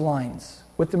along those lines,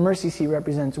 what the mercy seat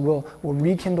represents, will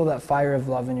rekindle that fire of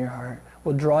love in your heart,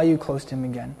 will draw you close to Him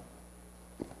again?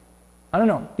 I don't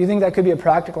know. Do you think that could be a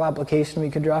practical application we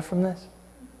could draw from this?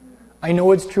 I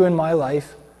know it's true in my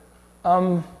life.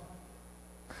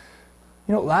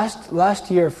 Last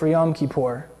year for Yom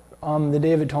Kippur, the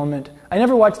Day of Atonement, I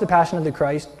never watched The Passion of the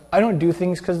Christ. I don't do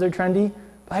things because they're trendy.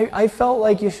 I felt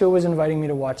like Yeshua was inviting me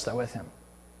to watch that with Him.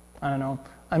 I don't know.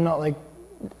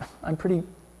 I'm pretty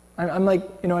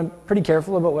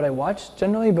careful about what I watch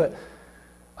generally, but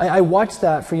I watched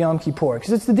that for Yom Kippur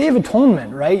because it's the Day of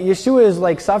Atonement, right?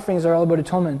 Yeshua's sufferings are all about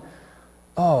atonement.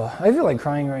 Oh, I feel like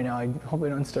crying right now. I hope I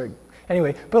don't start.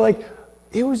 Anyway, but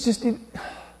it was just,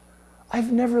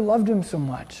 I've never loved Him so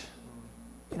much.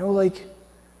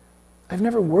 I've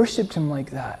never worshipped Him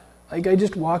like that. I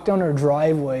just walked down our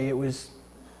driveway. I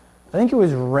think it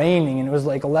was raining, and it was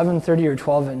 11:30 or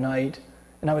 12 at night,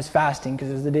 and I was fasting because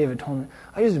it was the Day of Atonement.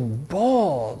 I just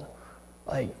bawled,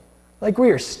 where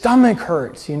your stomach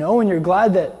hurts, and you're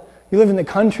glad that you live in the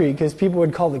country because people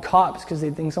would call the cops because they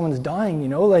think someone's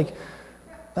dying,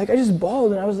 I just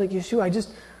bawled, and I was like, Yeshua, I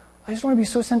just want to be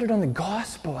so centered on the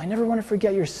gospel. I never want to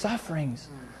forget your sufferings.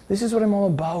 This is what I'm all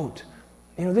about.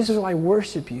 This is why I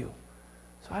worship you.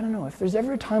 So I don't know, if there's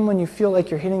ever a time when you feel like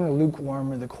you're hitting the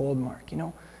lukewarm or the cold mark,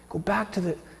 go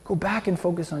back and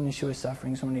focus on Yeshua's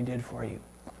sufferings and what He did for you.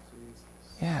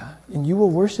 Yeah, and you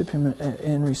will worship Him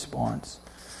in response.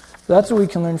 So that's what we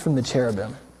can learn from the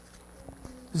cherubim.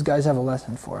 These guys have a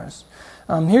lesson for us.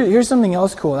 Here's something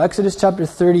else cool. Exodus chapter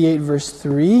 38, verse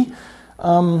 3.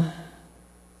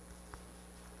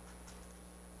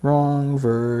 Wrong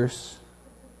verse.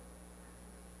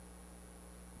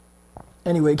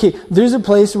 Anyway, okay, there's a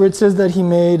place where it says that He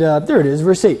made, there it is,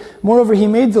 verse 8. Moreover, He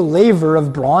made the laver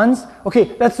of bronze. Okay,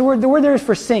 that's the word there is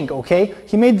for sink, okay?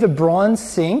 He made the bronze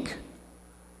sink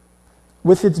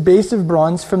with its base of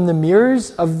bronze from the mirrors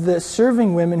of the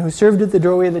serving women who served at the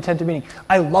doorway of the tent of meeting.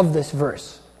 I love this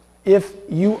verse. If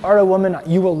you are a woman,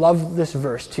 you will love this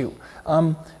verse too.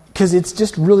 because it's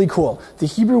just really cool. The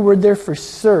Hebrew word there for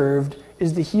served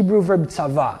is the Hebrew verb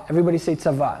tzava. Everybody say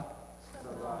tzava.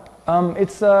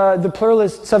 It's the plural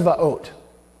is tzavaot.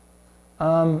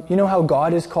 You know how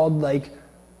God is called like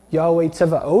Yahweh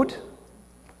Tzavaot?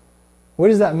 What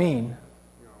does that mean?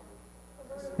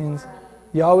 It means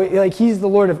Yahweh, like He's the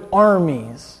Lord of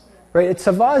armies, right?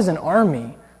 Tzava is an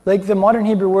army. Like the modern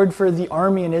Hebrew word for the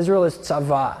army in Israel is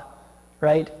tzava,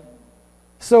 right?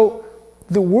 So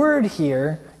the word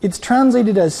here, it's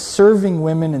translated as serving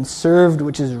women and served,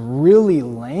 which is really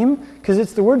lame, because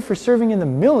it's the word for serving in the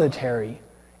military.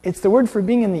 It's the word for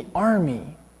being in the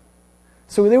army.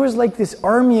 So there was like this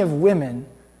army of women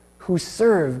who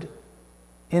served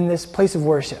in this place of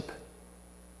worship.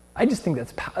 I just think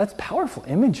that's powerful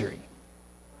imagery.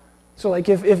 So like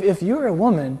if you're a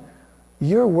woman,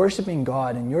 you're worshiping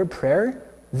God in your prayer,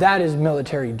 that is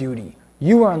military duty.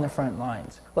 You are on the front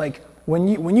lines. Like when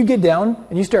you get down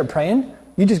and you start praying,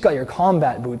 you just got your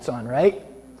combat boots on, right?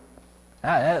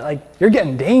 Like you're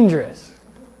getting dangerous.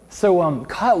 So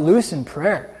cut loose in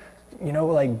prayer. You know,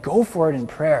 like go for it in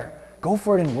prayer. Go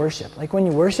for it in worship. Like when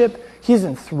you worship, He's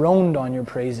enthroned on your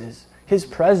praises. His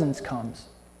presence comes.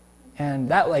 And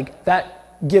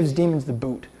that gives demons the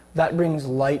boot. That brings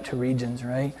light to regions,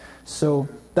 right? So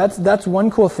that's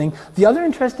one cool thing. The other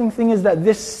interesting thing is that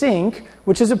this sink,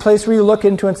 which is a place where you look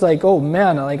into, it's like, oh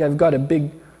man, like I've got a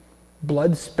big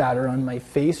blood spatter on my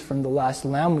face from the last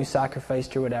lamb we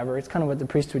sacrificed or whatever. It's kind of what the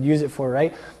priest would use it for,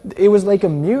 right? It was like a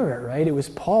mirror, right? It was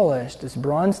polished, this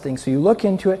bronze thing. So you look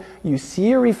into it, you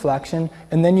see a reflection,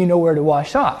 and then you know where to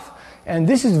wash off. And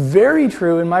this is very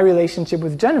true in my relationship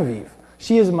with Genevieve.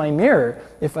 She is my mirror.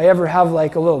 If I ever have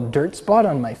like a little dirt spot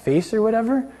on my face or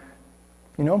whatever,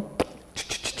 you know,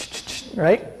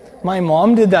 right? My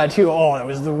mom did that too. Oh, that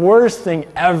was the worst thing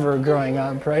ever growing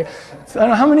up, right? So I don't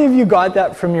know how many of you got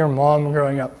that from your mom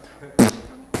growing up.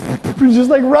 Just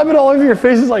like rub it all over your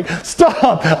face. It's like,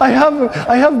 stop! I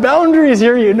have boundaries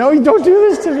here. You know, you don't do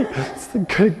this to me. It's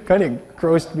kind of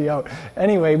grossed me out.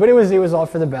 Anyway, but it was all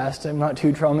for the best. I'm not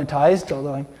too traumatized,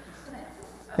 although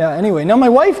anyway, now my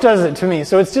wife does it to me,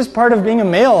 so it's just part of being a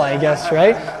male, I guess,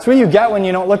 right? It's what you get when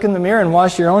you don't look in the mirror and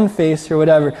wash your own face or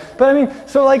whatever. But I mean,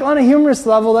 so like on a humorous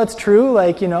level, that's true.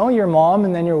 Like, you know, your mom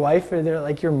and then your wife are there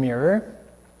like your mirror.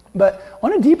 But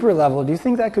on a deeper level, do you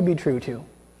think that could be true too?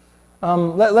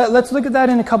 Let's look at that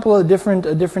in a couple of different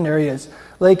areas.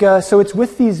 Like, so it's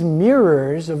with these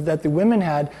mirrors that the women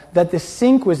had that the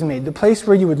sink was made, the place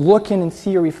where you would look in and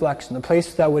see your reflection, the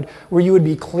place where you would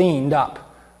be cleaned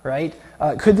up, right?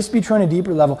 Could this be true on a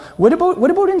deeper level? What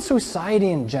about in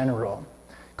society in general?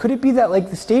 Could it be that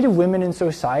like the state of women in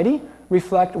society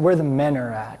reflect where the men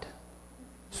are at?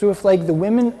 So if like the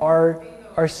women are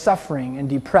suffering and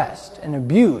depressed and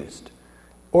abused,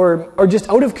 or just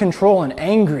out of control and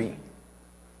angry,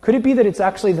 could it be that it's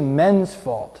actually the men's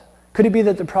fault? Could it be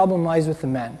that the problem lies with the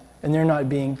men and they're not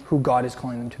being who God is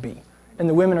calling them to be, and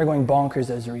the women are going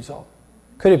bonkers as a result?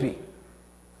 Could it be?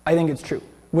 I think it's true.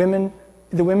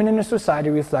 The women in a society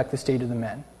reflect the state of the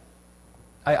men.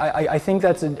 I think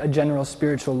that's a general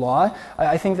spiritual law.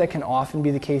 I think that can often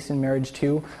be the case in marriage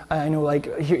too. I know,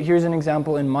 like, here's an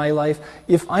example in my life.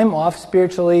 If I'm off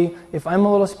spiritually, if I'm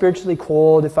a little spiritually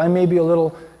cold, if I may be a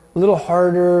little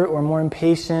harder or more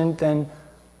impatient than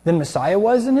Messiah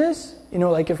was and is, you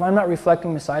know, like if I'm not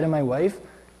reflecting Messiah to my wife,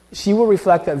 she will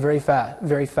reflect that very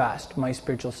fast, my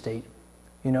spiritual state.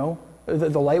 You know,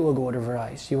 the light will go out of her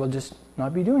eyes. She will just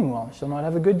not be doing well. She'll not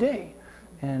have a good day.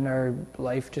 And our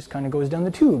life just kind of goes down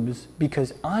the tubes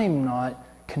because I'm not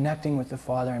connecting with the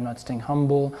Father. I'm not staying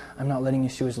humble. I'm not letting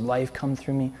Yeshua's life come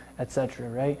through me, etc.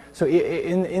 Right? So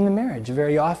in the marriage,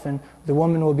 very often, the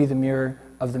woman will be the mirror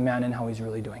of the man and how he's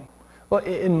really doing. Well,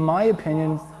 in my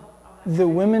opinion, the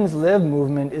women's lib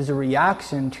movement is a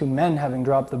reaction to men having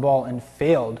dropped the ball and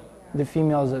failed the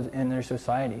females in their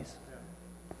societies.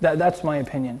 That's my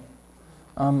opinion.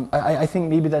 I think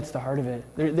maybe that's the heart of it.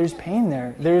 There's pain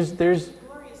there. There's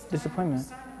disappointment.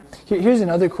 Here's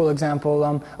another cool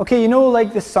example. Okay, you know,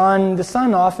 like the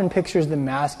sun often pictures the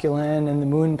masculine and the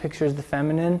moon pictures the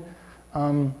feminine.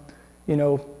 You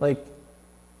know, like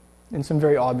in some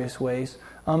very obvious ways.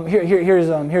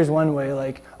 Here's one way.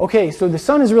 Like, okay, so the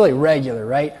sun is really regular,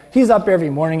 right? He's up every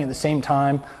morning at the same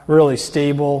time, really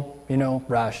stable, you know,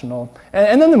 rational.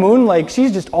 And then the moon, like,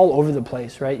 she's just all over the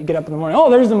place, right? You get up in the morning, oh,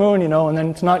 there's the moon, you know, and then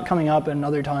it's not coming up at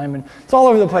another time, and it's all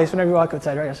over the place whenever you walk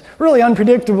outside, right? It's really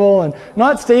unpredictable and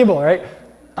not stable, right?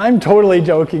 I'm totally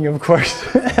joking, of course.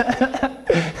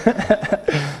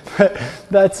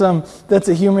 That's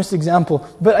a humorous example.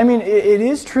 But I mean, it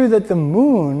is true that the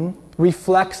moon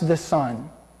reflects the sun.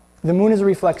 The moon is a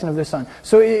reflection of the sun.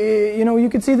 So, you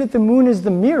could see that the moon is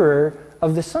the mirror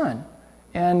of the sun.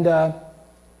 And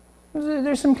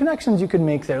there's some connections you could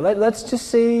make there. Let's just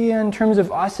say in terms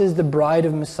of us as the bride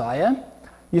of Messiah,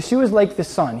 Yeshua is like the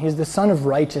sun. He's the son of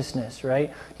righteousness,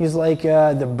 right? He's like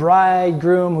the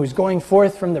bridegroom who's going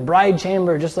forth from the bride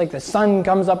chamber, just like the sun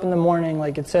comes up in the morning,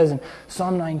 like it says in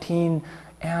Psalm 19.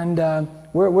 And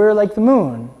we're like the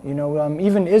moon.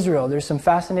 Even Israel, there's some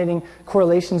fascinating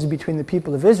correlations between the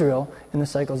people of Israel and the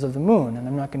cycles of the moon. And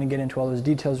I'm not going to get into all those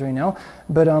details right now.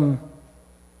 But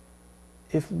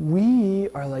if we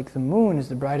are like the moon as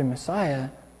the bride of Messiah,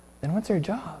 then what's our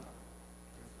job?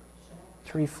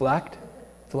 To reflect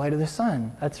the light of the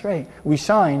sun. That's right. We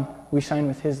shine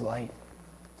with His light.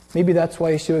 Maybe that's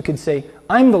why Yeshua could say,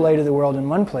 I'm the light of the world in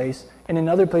one place, and in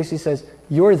another place He says,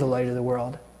 you're the light of the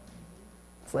world.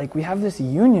 It's like we have this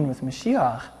union with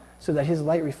Mashiach so that His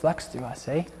light reflects through us,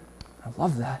 eh? I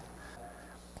love that.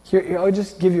 Here, I'll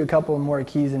just give you a couple more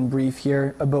keys in brief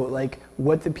here about like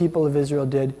what the people of Israel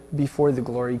did before the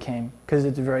glory came, because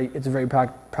it's very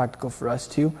practical for us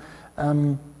too.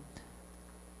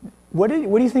 What do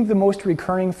you think the most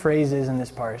recurring phrase is in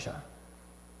this parasha?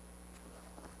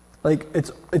 Like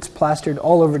it's plastered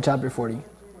all over chapter 40.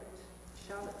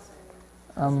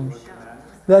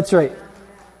 That's right.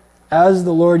 As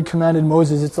the Lord commanded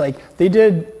Moses, it's like they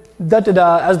did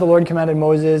da-da-da as the Lord commanded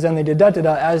Moses, and they did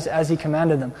da-da-da as He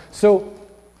commanded them. So,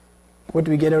 what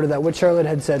do we get out of that? What Charlotte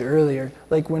had said earlier,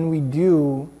 like when we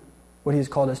do what He's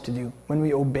called us to do, when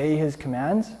we obey His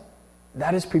commands,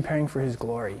 that is preparing for His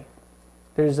glory.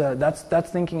 That's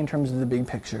thinking in terms of the big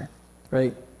picture,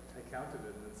 right? I counted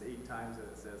it, and it's 8 times that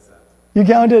it says that. You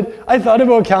counted? I thought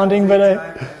about counting, but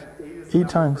eight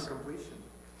times. For completion.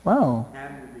 Wow.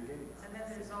 And the beginnings. And then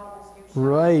there's all this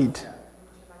Right.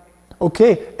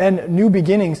 Okay, and new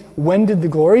beginnings. When did the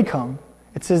glory come?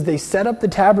 It says they set up the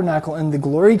tabernacle and the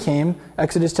glory came,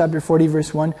 Exodus chapter 40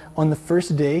 verse 1, on the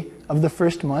first day of the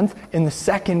first month in the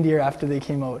second year after they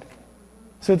came out.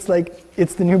 So it's like,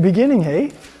 it's the new beginning,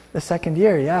 hey? The second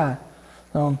year, yeah.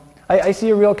 I see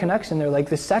a real connection there. Like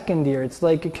the second year, it's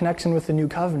like a connection with the new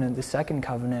covenant, the second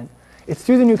covenant. It's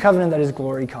through the new covenant that His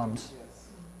glory comes.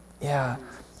 Yeah.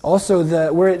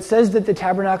 Also, where it says that the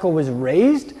tabernacle was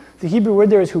raised, the Hebrew word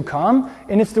there is hukam,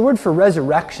 and it's the word for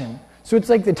resurrection. So it's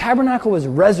like the tabernacle was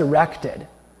resurrected,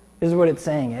 is what it's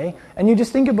saying, eh? And you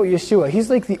just think about Yeshua. He's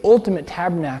like the ultimate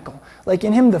tabernacle. Like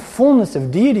in Him, the fullness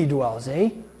of deity dwells, eh?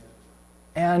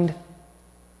 And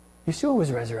Yeshua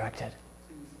was resurrected.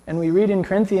 And we read in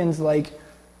Corinthians like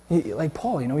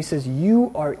Paul, he says,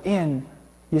 you are in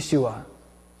Yeshua.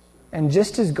 And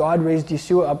just as God raised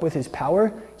Yeshua up with His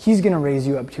power, He's going to raise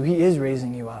you up too. He is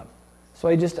raising you up. So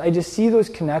I just see those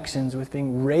connections with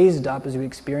being raised up as we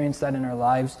experience that in our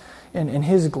lives and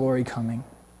His glory coming.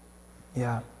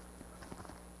 Yeah.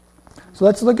 So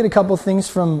let's look at a couple things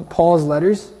from Paul's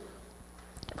letters.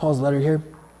 Paul's letter here.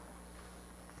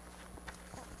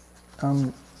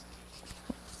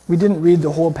 We didn't read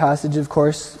the whole passage, of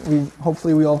course.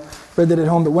 Hopefully we all read that at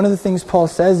home. But one of the things Paul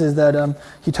says is that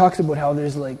he talks about how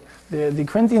there's like the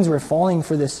Corinthians were falling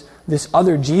for this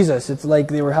other Jesus. It's like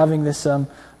they were having this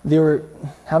they were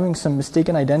having some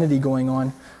mistaken identity going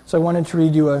on. So I wanted to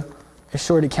read you a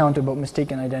short account about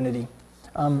mistaken identity.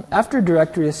 After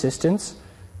directory assistants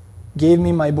gave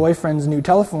me my boyfriend's new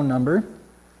telephone number,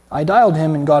 I dialed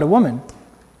him and got a woman.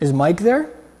 Is Mike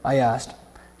there? I asked.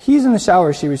 He's in the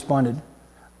shower, she responded.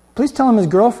 Please tell him his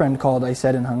girlfriend called, I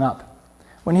said, and hung up.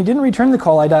 When he didn't return the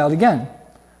call, I dialed again.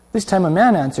 This time a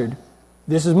man answered.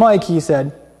 This is Mike, he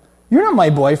said. You're not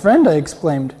my boyfriend, I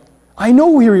exclaimed. I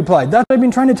know, he replied. That's what I've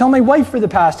been trying to tell my wife for the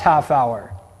past half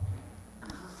hour.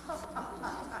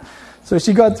 So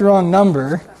she got the wrong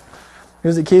number. It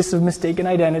was a case of mistaken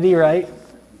identity, right?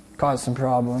 Caused some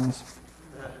problems.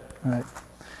 All right.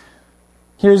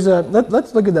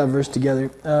 Let's look at that verse together.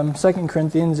 2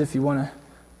 Corinthians, if you want to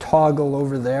toggle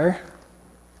over there.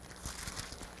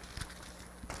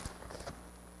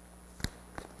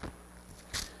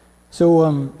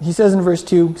 So he says in verse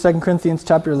 2, 2 Corinthians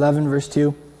chapter 11, verse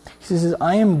 2, he says,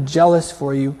 I am jealous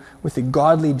for you with a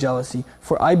godly jealousy,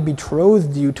 for I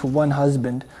betrothed you to one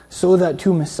husband, so that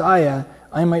to Messiah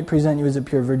I might present you as a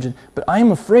pure virgin. But I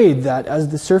am afraid that, as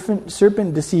the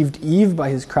serpent deceived Eve by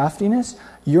his craftiness,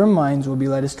 your minds will be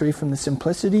led astray from the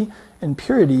simplicity and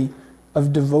purity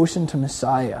of devotion to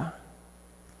Messiah.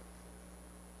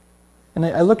 And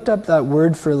I looked up that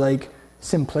word for like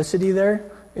simplicity there.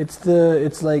 It's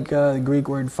like the Greek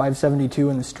word 572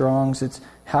 in the Strongs. It's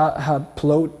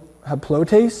haplotes,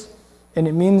 and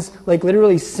it means like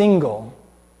literally single.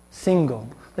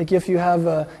 Like if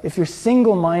you're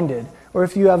single-minded, or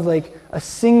if you have like a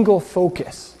single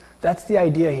focus, That's the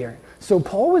idea here. So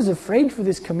Paul was afraid for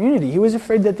this community. He was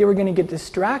afraid that they were going to get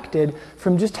distracted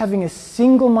from just having a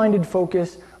single-minded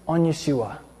focus on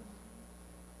Yeshua.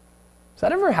 Does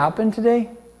that ever happen today?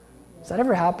 Does that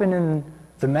ever happen in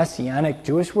the Messianic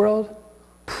Jewish world?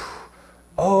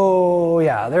 Oh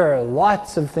yeah, there are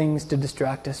lots of things to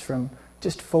distract us from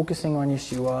just focusing on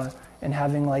Yeshua and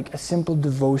having like a simple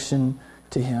devotion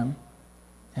to Him.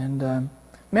 And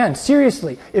man,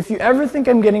 seriously, if you ever think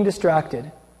I'm getting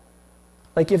distracted,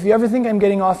 like if you ever think I'm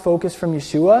getting off focus from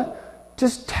Yeshua,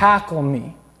 just tackle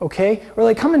me, okay? Or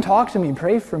like come and talk to me,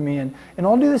 pray for me, and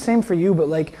I'll do the same for you, but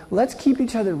like let's keep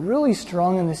each other really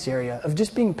strong in this area of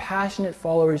just being passionate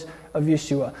followers of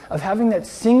Yeshua, of having that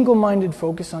single-minded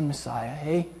focus on Messiah,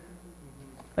 hey?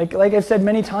 Like I've said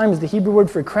many times, the Hebrew word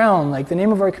for crown, like the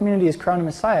name of our community is Crown of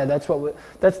Messiah.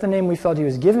 That's the name we felt He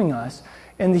was giving us.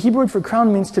 And the Hebrew word for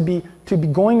crown means to be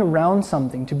going around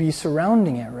something, to be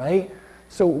surrounding it, right?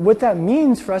 So what that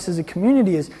means for us as a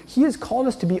community is He has called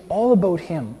us to be all about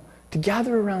Him, to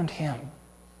gather around Him.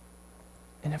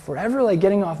 And if we're ever like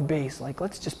getting off base, like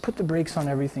let's just put the brakes on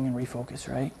everything and refocus,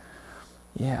 right?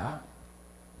 Yeah.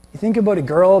 You think about a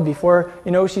girl before,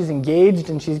 she's engaged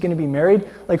and she's going to be married.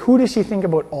 Like, who does she think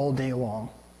about all day long?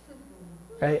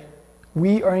 Right?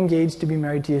 We are engaged to be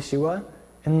married to Yeshua,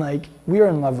 and like, we are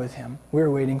in love with Him. We're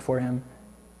waiting for Him.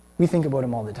 We think about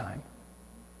Him all the time.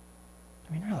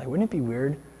 I mean, really, wouldn't it be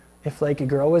weird if like a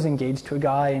girl was engaged to a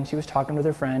guy and she was talking with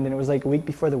her friend and it was like a week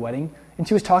before the wedding and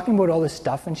she was talking about all this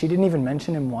stuff and she didn't even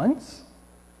mention him once?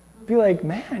 Be like,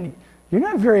 man, you're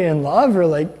not very in love, or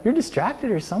like you're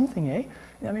distracted or something, eh?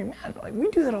 I mean, man, like we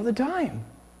do that all the time,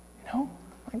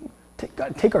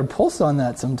 Like, take our pulse on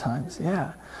that sometimes,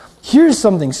 yeah. Here's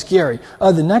something scary.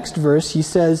 The next verse, he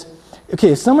says,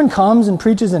 okay, if someone comes and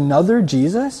preaches another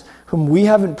Jesus, whom we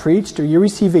haven't preached, or you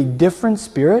receive a different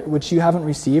spirit, which you haven't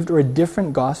received, or a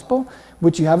different gospel,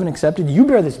 which you haven't accepted, you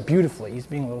bear this beautifully. He's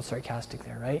being a little sarcastic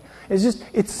there, right?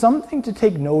 It's something to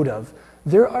take note of.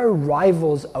 There are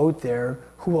rivals out there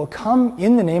who will come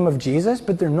in the name of Jesus,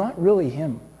 but they're not really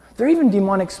Him. There are even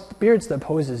demonic spirits that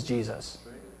pose as Jesus.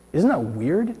 Isn't that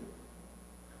weird?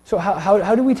 So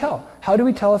how do we tell? How do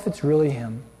we tell if it's really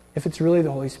Him? If it's really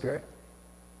the Holy Spirit?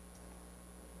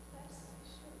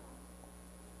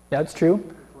 That's true.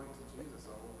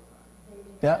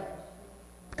 Yeah.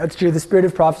 That's true. The spirit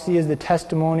of prophecy is the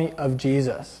testimony of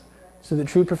Jesus. So the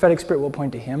true prophetic spirit will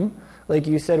point to Him. Like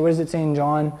you said, what does it say in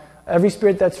John? Every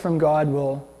spirit that's from God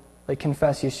will like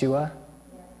confess Yeshua.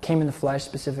 Came in the flesh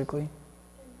specifically.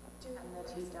 And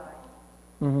that He died.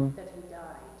 Mm-hmm. That He died.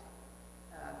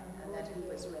 And that He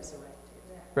was resurrected.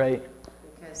 Right.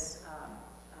 Because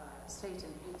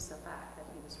Satan hates the fact that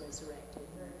He was resurrected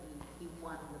and he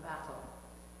won the battle.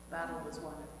 The battle was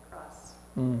won at the cross.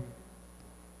 Mm.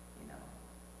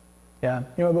 Yeah.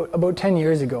 About 10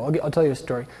 years ago, I'll tell you a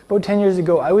story. About 10 years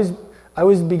ago, I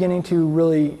was beginning to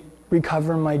really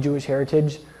recover my Jewish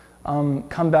heritage,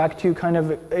 come back to kind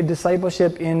of a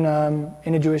discipleship in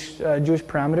a Jewish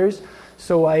parameters.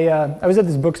 So I was at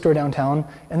this bookstore downtown,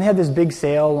 and they had this big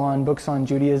sale on books on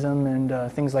Judaism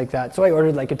and things like that. So I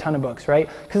ordered like a ton of books, right?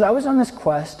 Because I was on this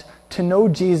quest to know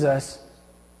Jesus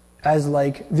as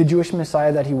like the Jewish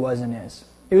Messiah that He was and is.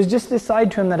 It was just this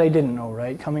side to Him that I didn't know,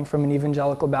 right? Coming from an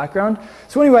evangelical background.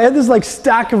 So anyway, I had this like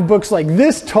stack of books like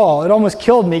this tall. It almost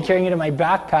killed me carrying it in my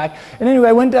backpack. And anyway,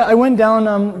 I went down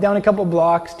a couple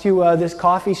blocks to this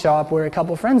coffee shop where a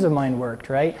couple friends of mine worked,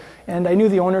 right? And I knew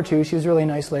the owner too. She was a really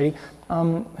nice lady. I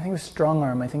think it was Strong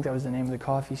Arm. I think that was the name of the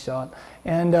coffee shop.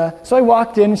 And so I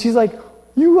walked in, and she's like,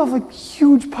 "You have a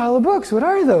huge pile of books. What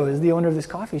are those?" The owner of this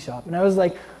coffee shop. And I was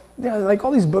like, yeah, like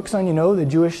all these books on, the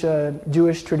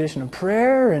Jewish tradition of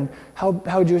prayer and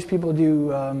how Jewish people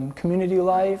do community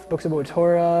life, books about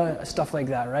Torah, stuff like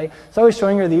that, right? So I was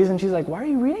showing her these, and she's like, "Why are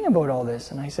you reading about all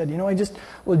this?" And I said,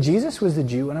 Jesus was the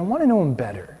Jew, and I want to know Him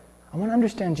better. I want to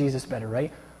understand Jesus better,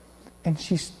 right? And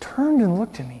she turned and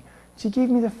looked at me. She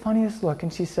gave me the funniest look,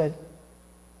 and she said,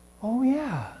 "Oh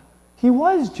yeah, He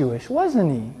was Jewish,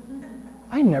 wasn't He?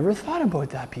 I never thought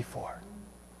about that before."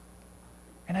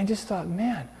 And I just thought,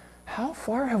 man, how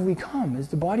far have we come as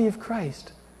the body of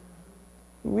Christ?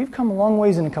 We've come a long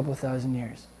ways in a couple of thousand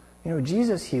years.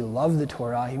 Jesus, He loved the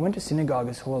Torah. He went to synagogue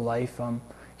His whole life.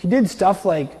 He did stuff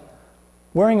like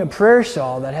wearing a prayer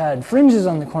shawl that had fringes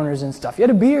on the corners and stuff. He had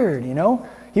a beard,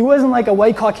 He wasn't like a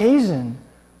white Caucasian.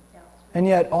 And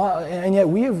yet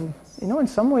we have, in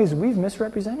some ways we've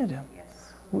misrepresented Him.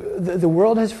 The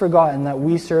world has forgotten that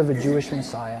we serve a Jewish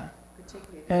Messiah.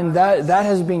 And that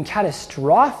has been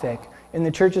catastrophic in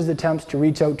the church's attempts to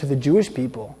reach out to the Jewish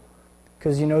people.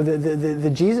 Because,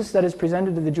 the Jesus that is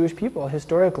presented to the Jewish people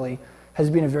historically has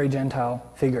been a very Gentile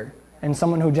figure, and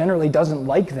someone who generally doesn't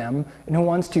like them and who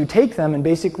wants to take them and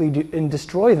basically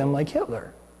destroy them like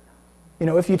Hitler. You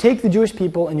know, if you take the Jewish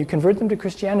people and you convert them to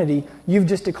Christianity, you've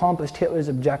just accomplished Hitler's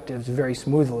objectives very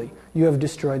smoothly. You have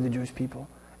destroyed the Jewish people.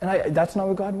 And that's not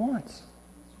what God wants,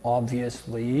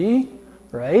 obviously,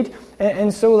 right?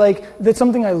 And so, like, that's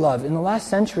something I love. In the last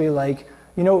century, like,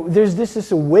 you know, there's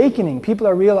this awakening. People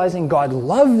are realizing God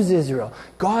loves Israel.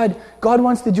 God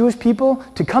wants the Jewish people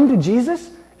to come to Jesus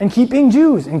and keep being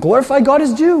Jews and glorify God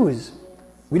as Jews.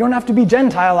 We don't have to be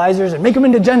Gentilizers and make them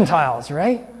into Gentiles,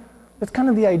 right? That's kind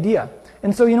of the idea.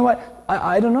 And so, you know what?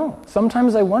 I don't know.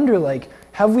 Sometimes I wonder, like,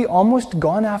 have we almost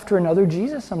gone after another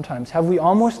Jesus sometimes? Have we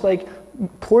almost, like,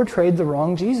 portrayed the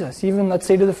wrong Jesus? Even, let's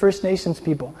say, to the First Nations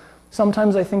people.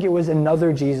 Sometimes I think it was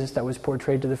another Jesus that was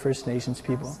portrayed to the First Nations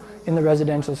people in the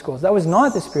residential schools. That was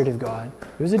not the Spirit of God.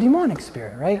 It was a demonic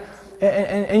spirit, right?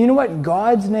 And you know what?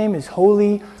 God's name is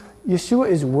holy. Yeshua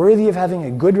is worthy of having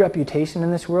a good reputation in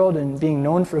this world and being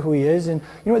known for who he is. And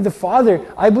you know what? The Father,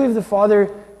 I believe the Father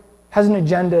has an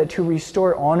agenda to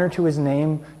restore honor to his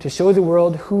name, to show the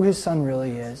world who his Son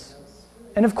really is.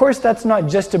 And of course, that's not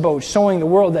just about showing the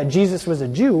world that Jesus was a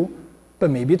Jew, but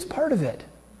maybe it's part of it.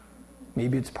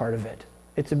 Maybe it's part of it.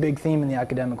 It's a big theme in the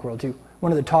academic world too.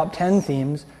 One of the top 10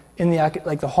 themes in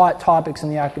the hot topics in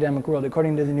the academic world,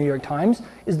 according to the New York Times,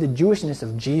 is the Jewishness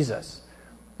of Jesus.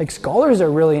 Like, scholars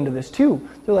are really into this too.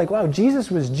 They're like, wow,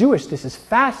 Jesus was Jewish. This is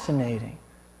fascinating.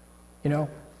 You know,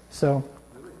 so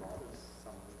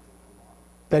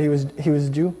that he was a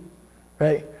Jew,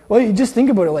 right? Well, you just think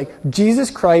about it, like, Jesus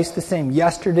Christ the same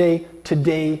yesterday,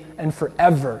 today, and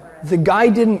forever. The guy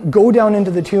didn't go down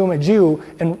into the tomb a Jew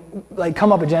and, like,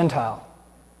 come up a Gentile,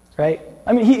 right?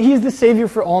 I mean, he's the Savior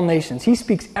for all nations. He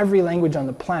speaks every language on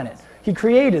the planet. He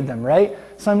created them, right?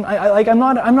 So I'm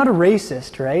not a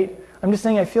racist, right? I'm just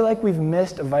saying I feel like we've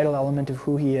missed a vital element of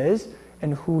who he is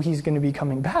and who he's going to be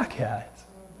coming back as.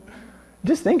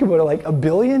 Just think about it, like, 1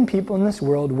 billion people in this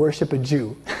world worship a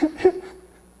Jew.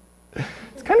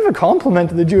 It's kind of a compliment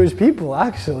to the Jewish people,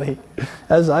 actually,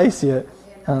 as I see it.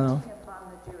 The anointing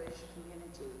upon the Jewish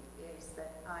community is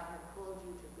that I have called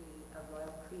you to be a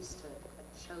royal priesthood,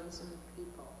 a chosen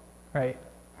people. Right.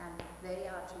 And they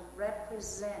are to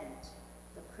represent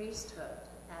the priesthood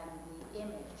and the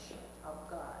image of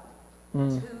God to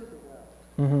the world.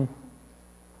 Mm-hmm.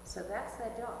 So that's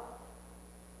their job.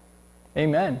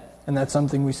 Amen. And that's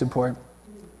something we support.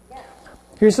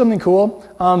 Here's something cool.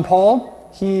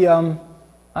 Paul, he,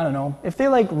 I don't know, if they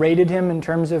like rated him in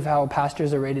terms of how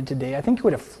pastors are rated today, I think he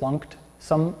would have flunked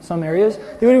some areas.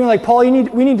 They would have been like, Paul,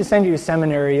 we need to send you to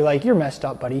seminary. Like, you're messed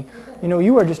up, buddy. You know,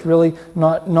 you are just really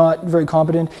not very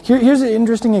competent. Here's an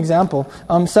interesting example.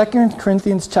 2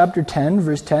 Corinthians chapter 10,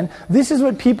 verse 10. This is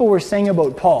what people were saying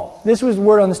about Paul. This was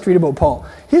word on the street about Paul.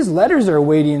 His letters are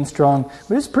weighty and strong,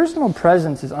 but his personal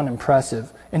presence is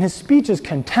unimpressive, and his speech is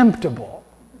contemptible.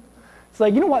 It's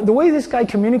like, you know what? The way this guy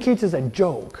communicates is a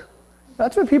joke.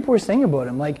 That's what people were saying about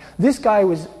him. Like, this guy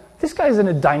isn't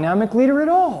a dynamic leader at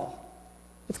all.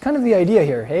 It's kind of the idea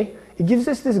here, hey? It gives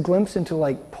us this glimpse into,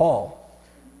 like, Paul.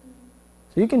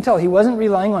 So you can tell he wasn't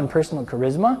relying on personal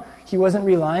charisma. He wasn't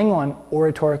relying on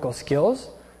oratorical skills.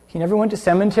 He never went to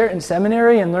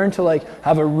seminary and learned to, like,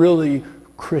 have a really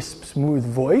crisp, smooth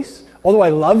voice. Although I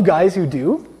love guys who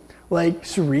do. Like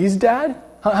Cherie's dad.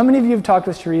 How many of you have talked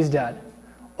with Cherie's dad?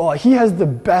 Oh, he has the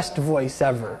best voice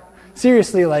ever.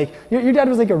 Seriously, like, your dad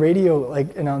was like a radio,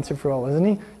 like, announcer for all, wasn't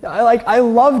he? I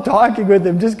love talking with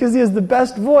him just because he has the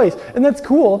best voice. And that's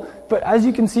cool. But as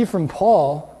you can see from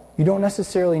Paul, you don't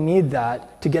necessarily need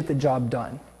that to get the job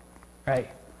done. Right?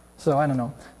 So, I don't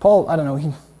know. Paul, I don't know,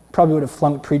 he probably would have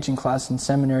flunked preaching class in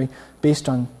seminary based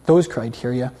on those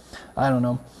criteria. I don't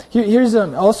know. Here's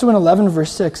also in 11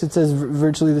 verse 6, it says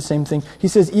virtually the same thing. He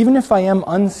says, even if I am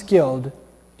unskilled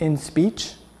in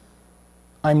speech,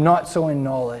 I'm not so in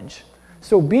knowledge.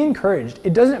 So be encouraged.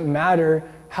 It doesn't matter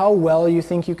how well you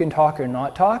think you can talk or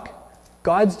not talk.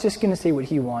 God's just going to say what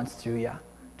he wants through you.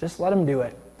 Just let him do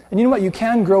it. And you know what? You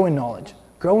can grow in knowledge.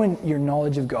 Grow in your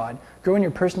knowledge of God. Grow in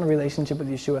your personal relationship with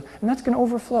Yeshua. And that's going to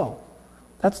overflow.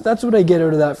 That's what I get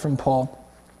out of that from Paul.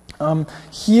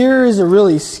 Here is a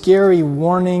really scary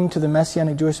warning to the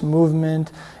Messianic Jewish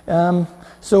movement.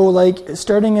 So like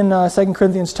starting in 2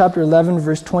 Corinthians chapter 11,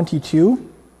 verse 22,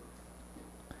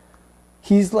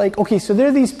 he's like, okay, so there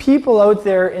are these people out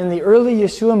there in the early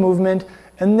Yeshua movement,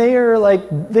 and they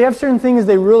have certain things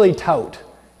they really tout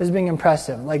as being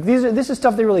impressive. Like this is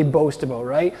stuff they really boast about,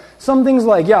 right? Some things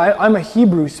like, yeah, I'm a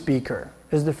Hebrew speaker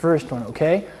is the first one,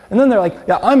 okay? And then they're like,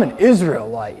 yeah, I'm an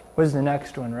Israelite was the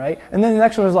next one, right? And then the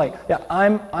next one was like, yeah,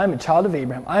 I'm a child of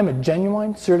Abraham. I'm a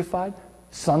genuine, certified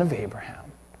son of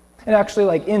Abraham. And actually,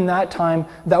 like in that time,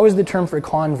 that was the term for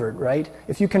convert, right?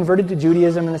 If you converted to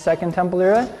Judaism in the Second Temple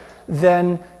era,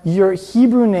 then your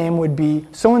Hebrew name would be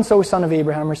so-and-so son of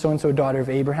Abraham or so-and-so daughter of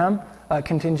Abraham,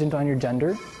 contingent on your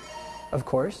gender, of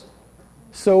course.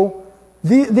 So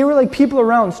they were like people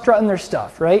around strutting their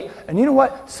stuff, right? And you know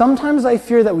what? Sometimes I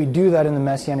fear that we do that in the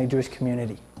Messianic Jewish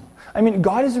community. I mean,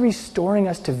 God is restoring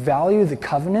us to value the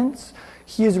covenants.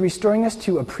 He is restoring us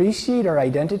to appreciate our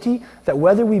identity, that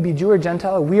whether we be Jew or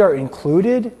Gentile, we are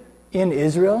included in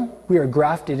Israel. We are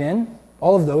grafted in.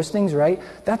 All of those things, right?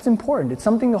 That's important. It's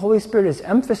something the Holy Spirit is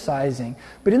emphasizing.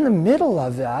 But in the middle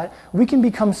of that, we can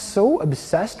become so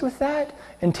obsessed with that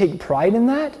and take pride in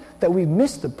that we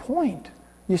miss the point.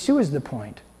 Yeshua is the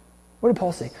point. What did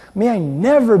Paul say? May I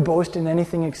never boast in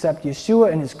anything except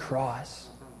Yeshua and his cross.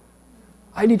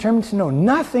 I determined to know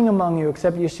nothing among you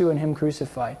except Yeshua and him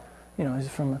crucified. You know, it's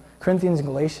from Corinthians and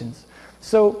Galatians.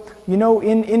 So, you know,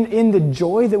 in the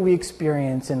joy that we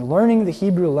experience in learning the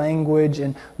Hebrew language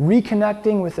and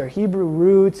reconnecting with our Hebrew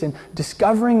roots and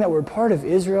discovering that we're part of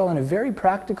Israel in a very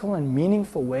practical and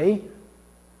meaningful way,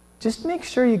 just make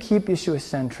sure you keep Yeshua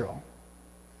central.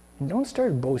 And don't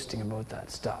start boasting about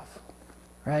that stuff,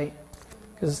 right?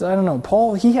 Because, I don't know,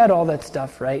 Paul, he had all that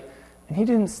stuff, right? And he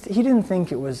didn't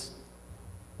think it was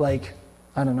like,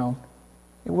 I don't know,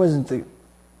 it wasn't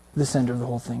the center of the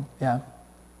whole thing, yeah.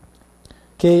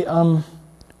 Okay,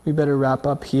 we better wrap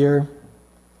up here.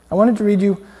 I wanted to read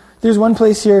you, there's one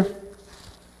place here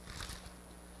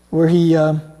where he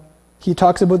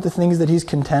talks about the things that he's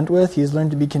content with. He's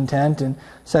learned to be content in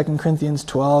 2 Corinthians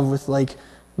 12 with like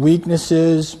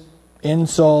weaknesses,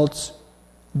 insults,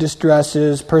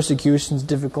 distresses, persecutions,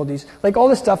 difficulties. Like all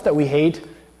the stuff that we hate,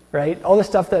 right? All the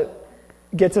stuff that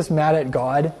gets us mad at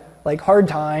God. Like hard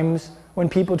times, when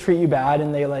people treat you bad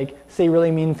and they like say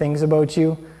really mean things about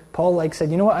you. Paul like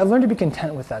said, you know what, I've learned to be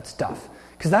content with that stuff.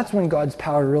 Because that's when God's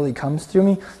power really comes through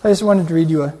me. I just wanted to read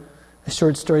you a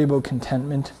short story about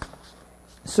contentment.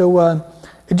 So a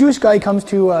Jewish guy comes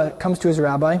to his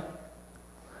rabbi.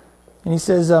 And he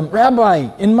says,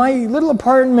 Rabbi, in my little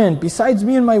apartment, besides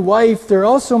me and my wife, there are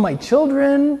also my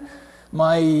children,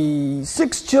 my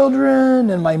 6 children,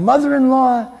 and my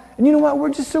mother-in-law. And you know what, we're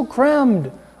just so crammed.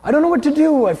 I don't know what to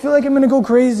do. I feel like I'm going to go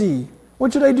crazy.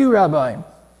 What should I do, Rabbi?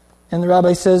 And the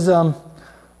rabbi says,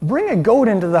 bring a goat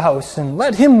into the house and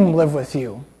let him live with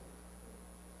you.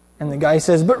 And the guy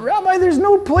says, but Rabbi, there's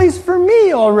no place for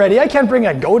me already. I can't bring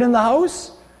a goat in the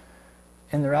house.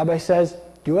 And the rabbi says,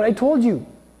 do what I told you.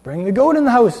 Bring the goat in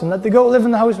the house and let the goat live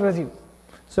in the house with you.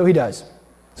 So he does.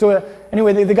 So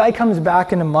anyway, the guy comes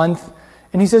back in a month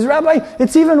and he says, Rabbi,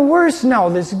 it's even worse now.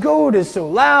 This goat is so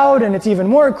loud and it's even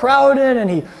more crowded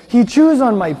and he chews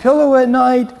on my pillow at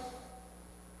night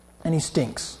and he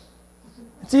stinks.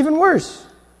 It's even worse.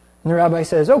 And the rabbi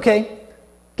says, okay,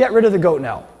 get rid of the goat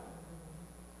now.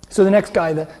 So the next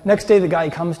day the guy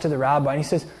comes to the rabbi and he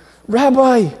says,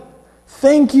 Rabbi,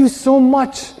 thank you so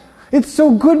much. It's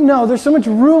so good now. There's so much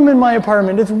room in my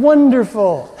apartment. It's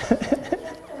wonderful.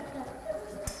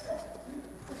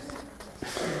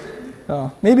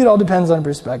 Oh, maybe it all depends on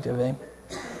perspective, eh?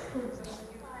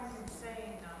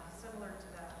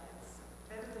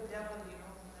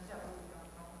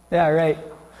 Yeah, right.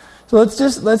 So let's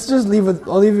just leave with,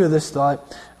 I'll leave you with this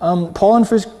thought. Paul in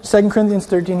 2 Corinthians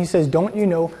 13, he says, don't you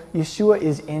know Yeshua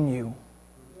is in you?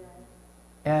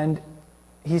 And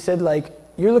he said, like,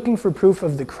 you're looking for proof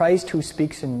of the Christ who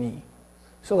speaks in me.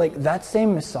 So like that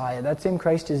same Messiah, that same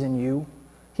Christ is in you.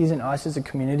 He's in us as a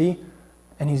community.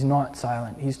 And he's not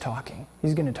silent. He's talking.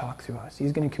 He's going to talk through us.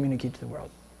 He's going to communicate to the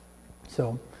world.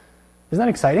 So, isn't that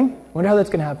exciting? I wonder how that's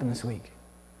going to happen this week.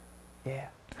 Yeah.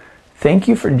 Thank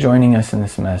you for joining us in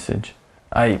this message.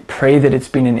 I pray that it's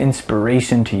been an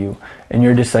inspiration to you in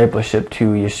your discipleship to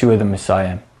Yeshua the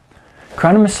Messiah.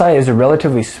 Crown of Messiah is a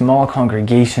relatively small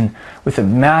congregation with a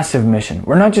massive mission.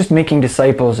 We're not just making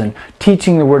disciples and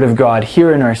teaching the Word of God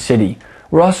here in our city.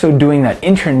 We're also doing that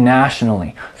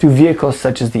internationally through vehicles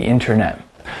such as the internet.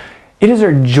 It is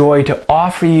our joy to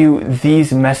offer you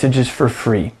these messages for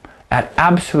free at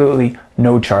absolutely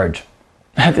no charge.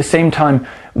 At the same time,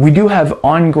 we do have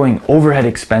ongoing overhead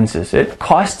expenses. It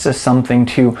costs us something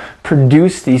to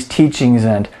produce these teachings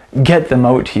and get them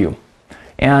out to you.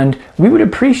 And we would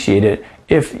appreciate it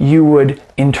if you would,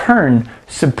 in turn,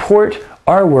 support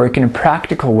our work in a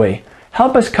practical way.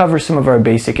 Help us cover some of our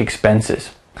basic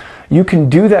expenses. You can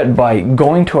do that by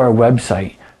going to our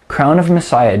website,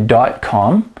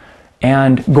 crownofmessiah.com,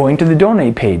 and going to the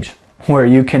donate page, where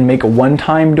you can make a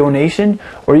one-time donation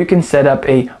or you can set up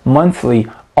a monthly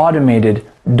automated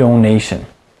donation.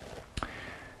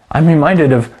 I'm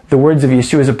reminded of the words of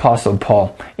Yeshua's apostle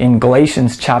Paul in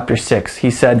Galatians chapter 6. He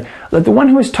said, "Let the one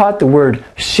who is taught the word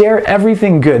share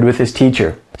everything good with his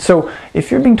teacher." So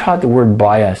if you're being taught the word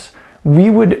by us, we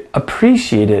would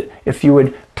appreciate it if you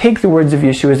would take the words of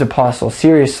Yeshua's apostle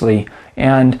seriously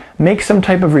and make some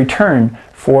type of return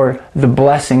for the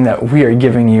blessing that we are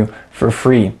giving you for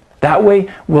free. That way,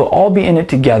 we'll all be in it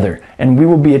together, and we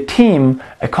will be a team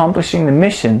accomplishing the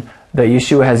mission that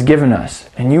Yeshua has given us.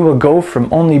 And you will go from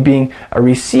only being a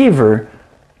receiver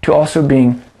to also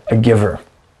being a giver.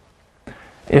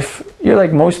 If you're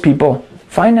like most people,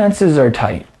 finances are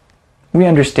tight. We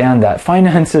understand that.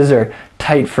 Finances are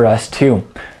tight for us too.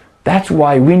 That's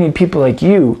why we need people like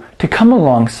you to come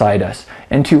alongside us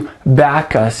and to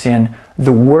back us in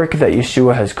the work that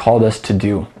Yeshua has called us to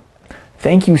do.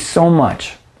 Thank you so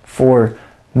much for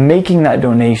making that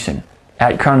donation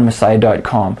at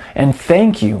crownofmessiah.com, and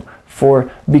thank you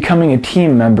for becoming a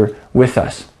team member with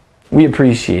us. We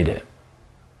appreciate it.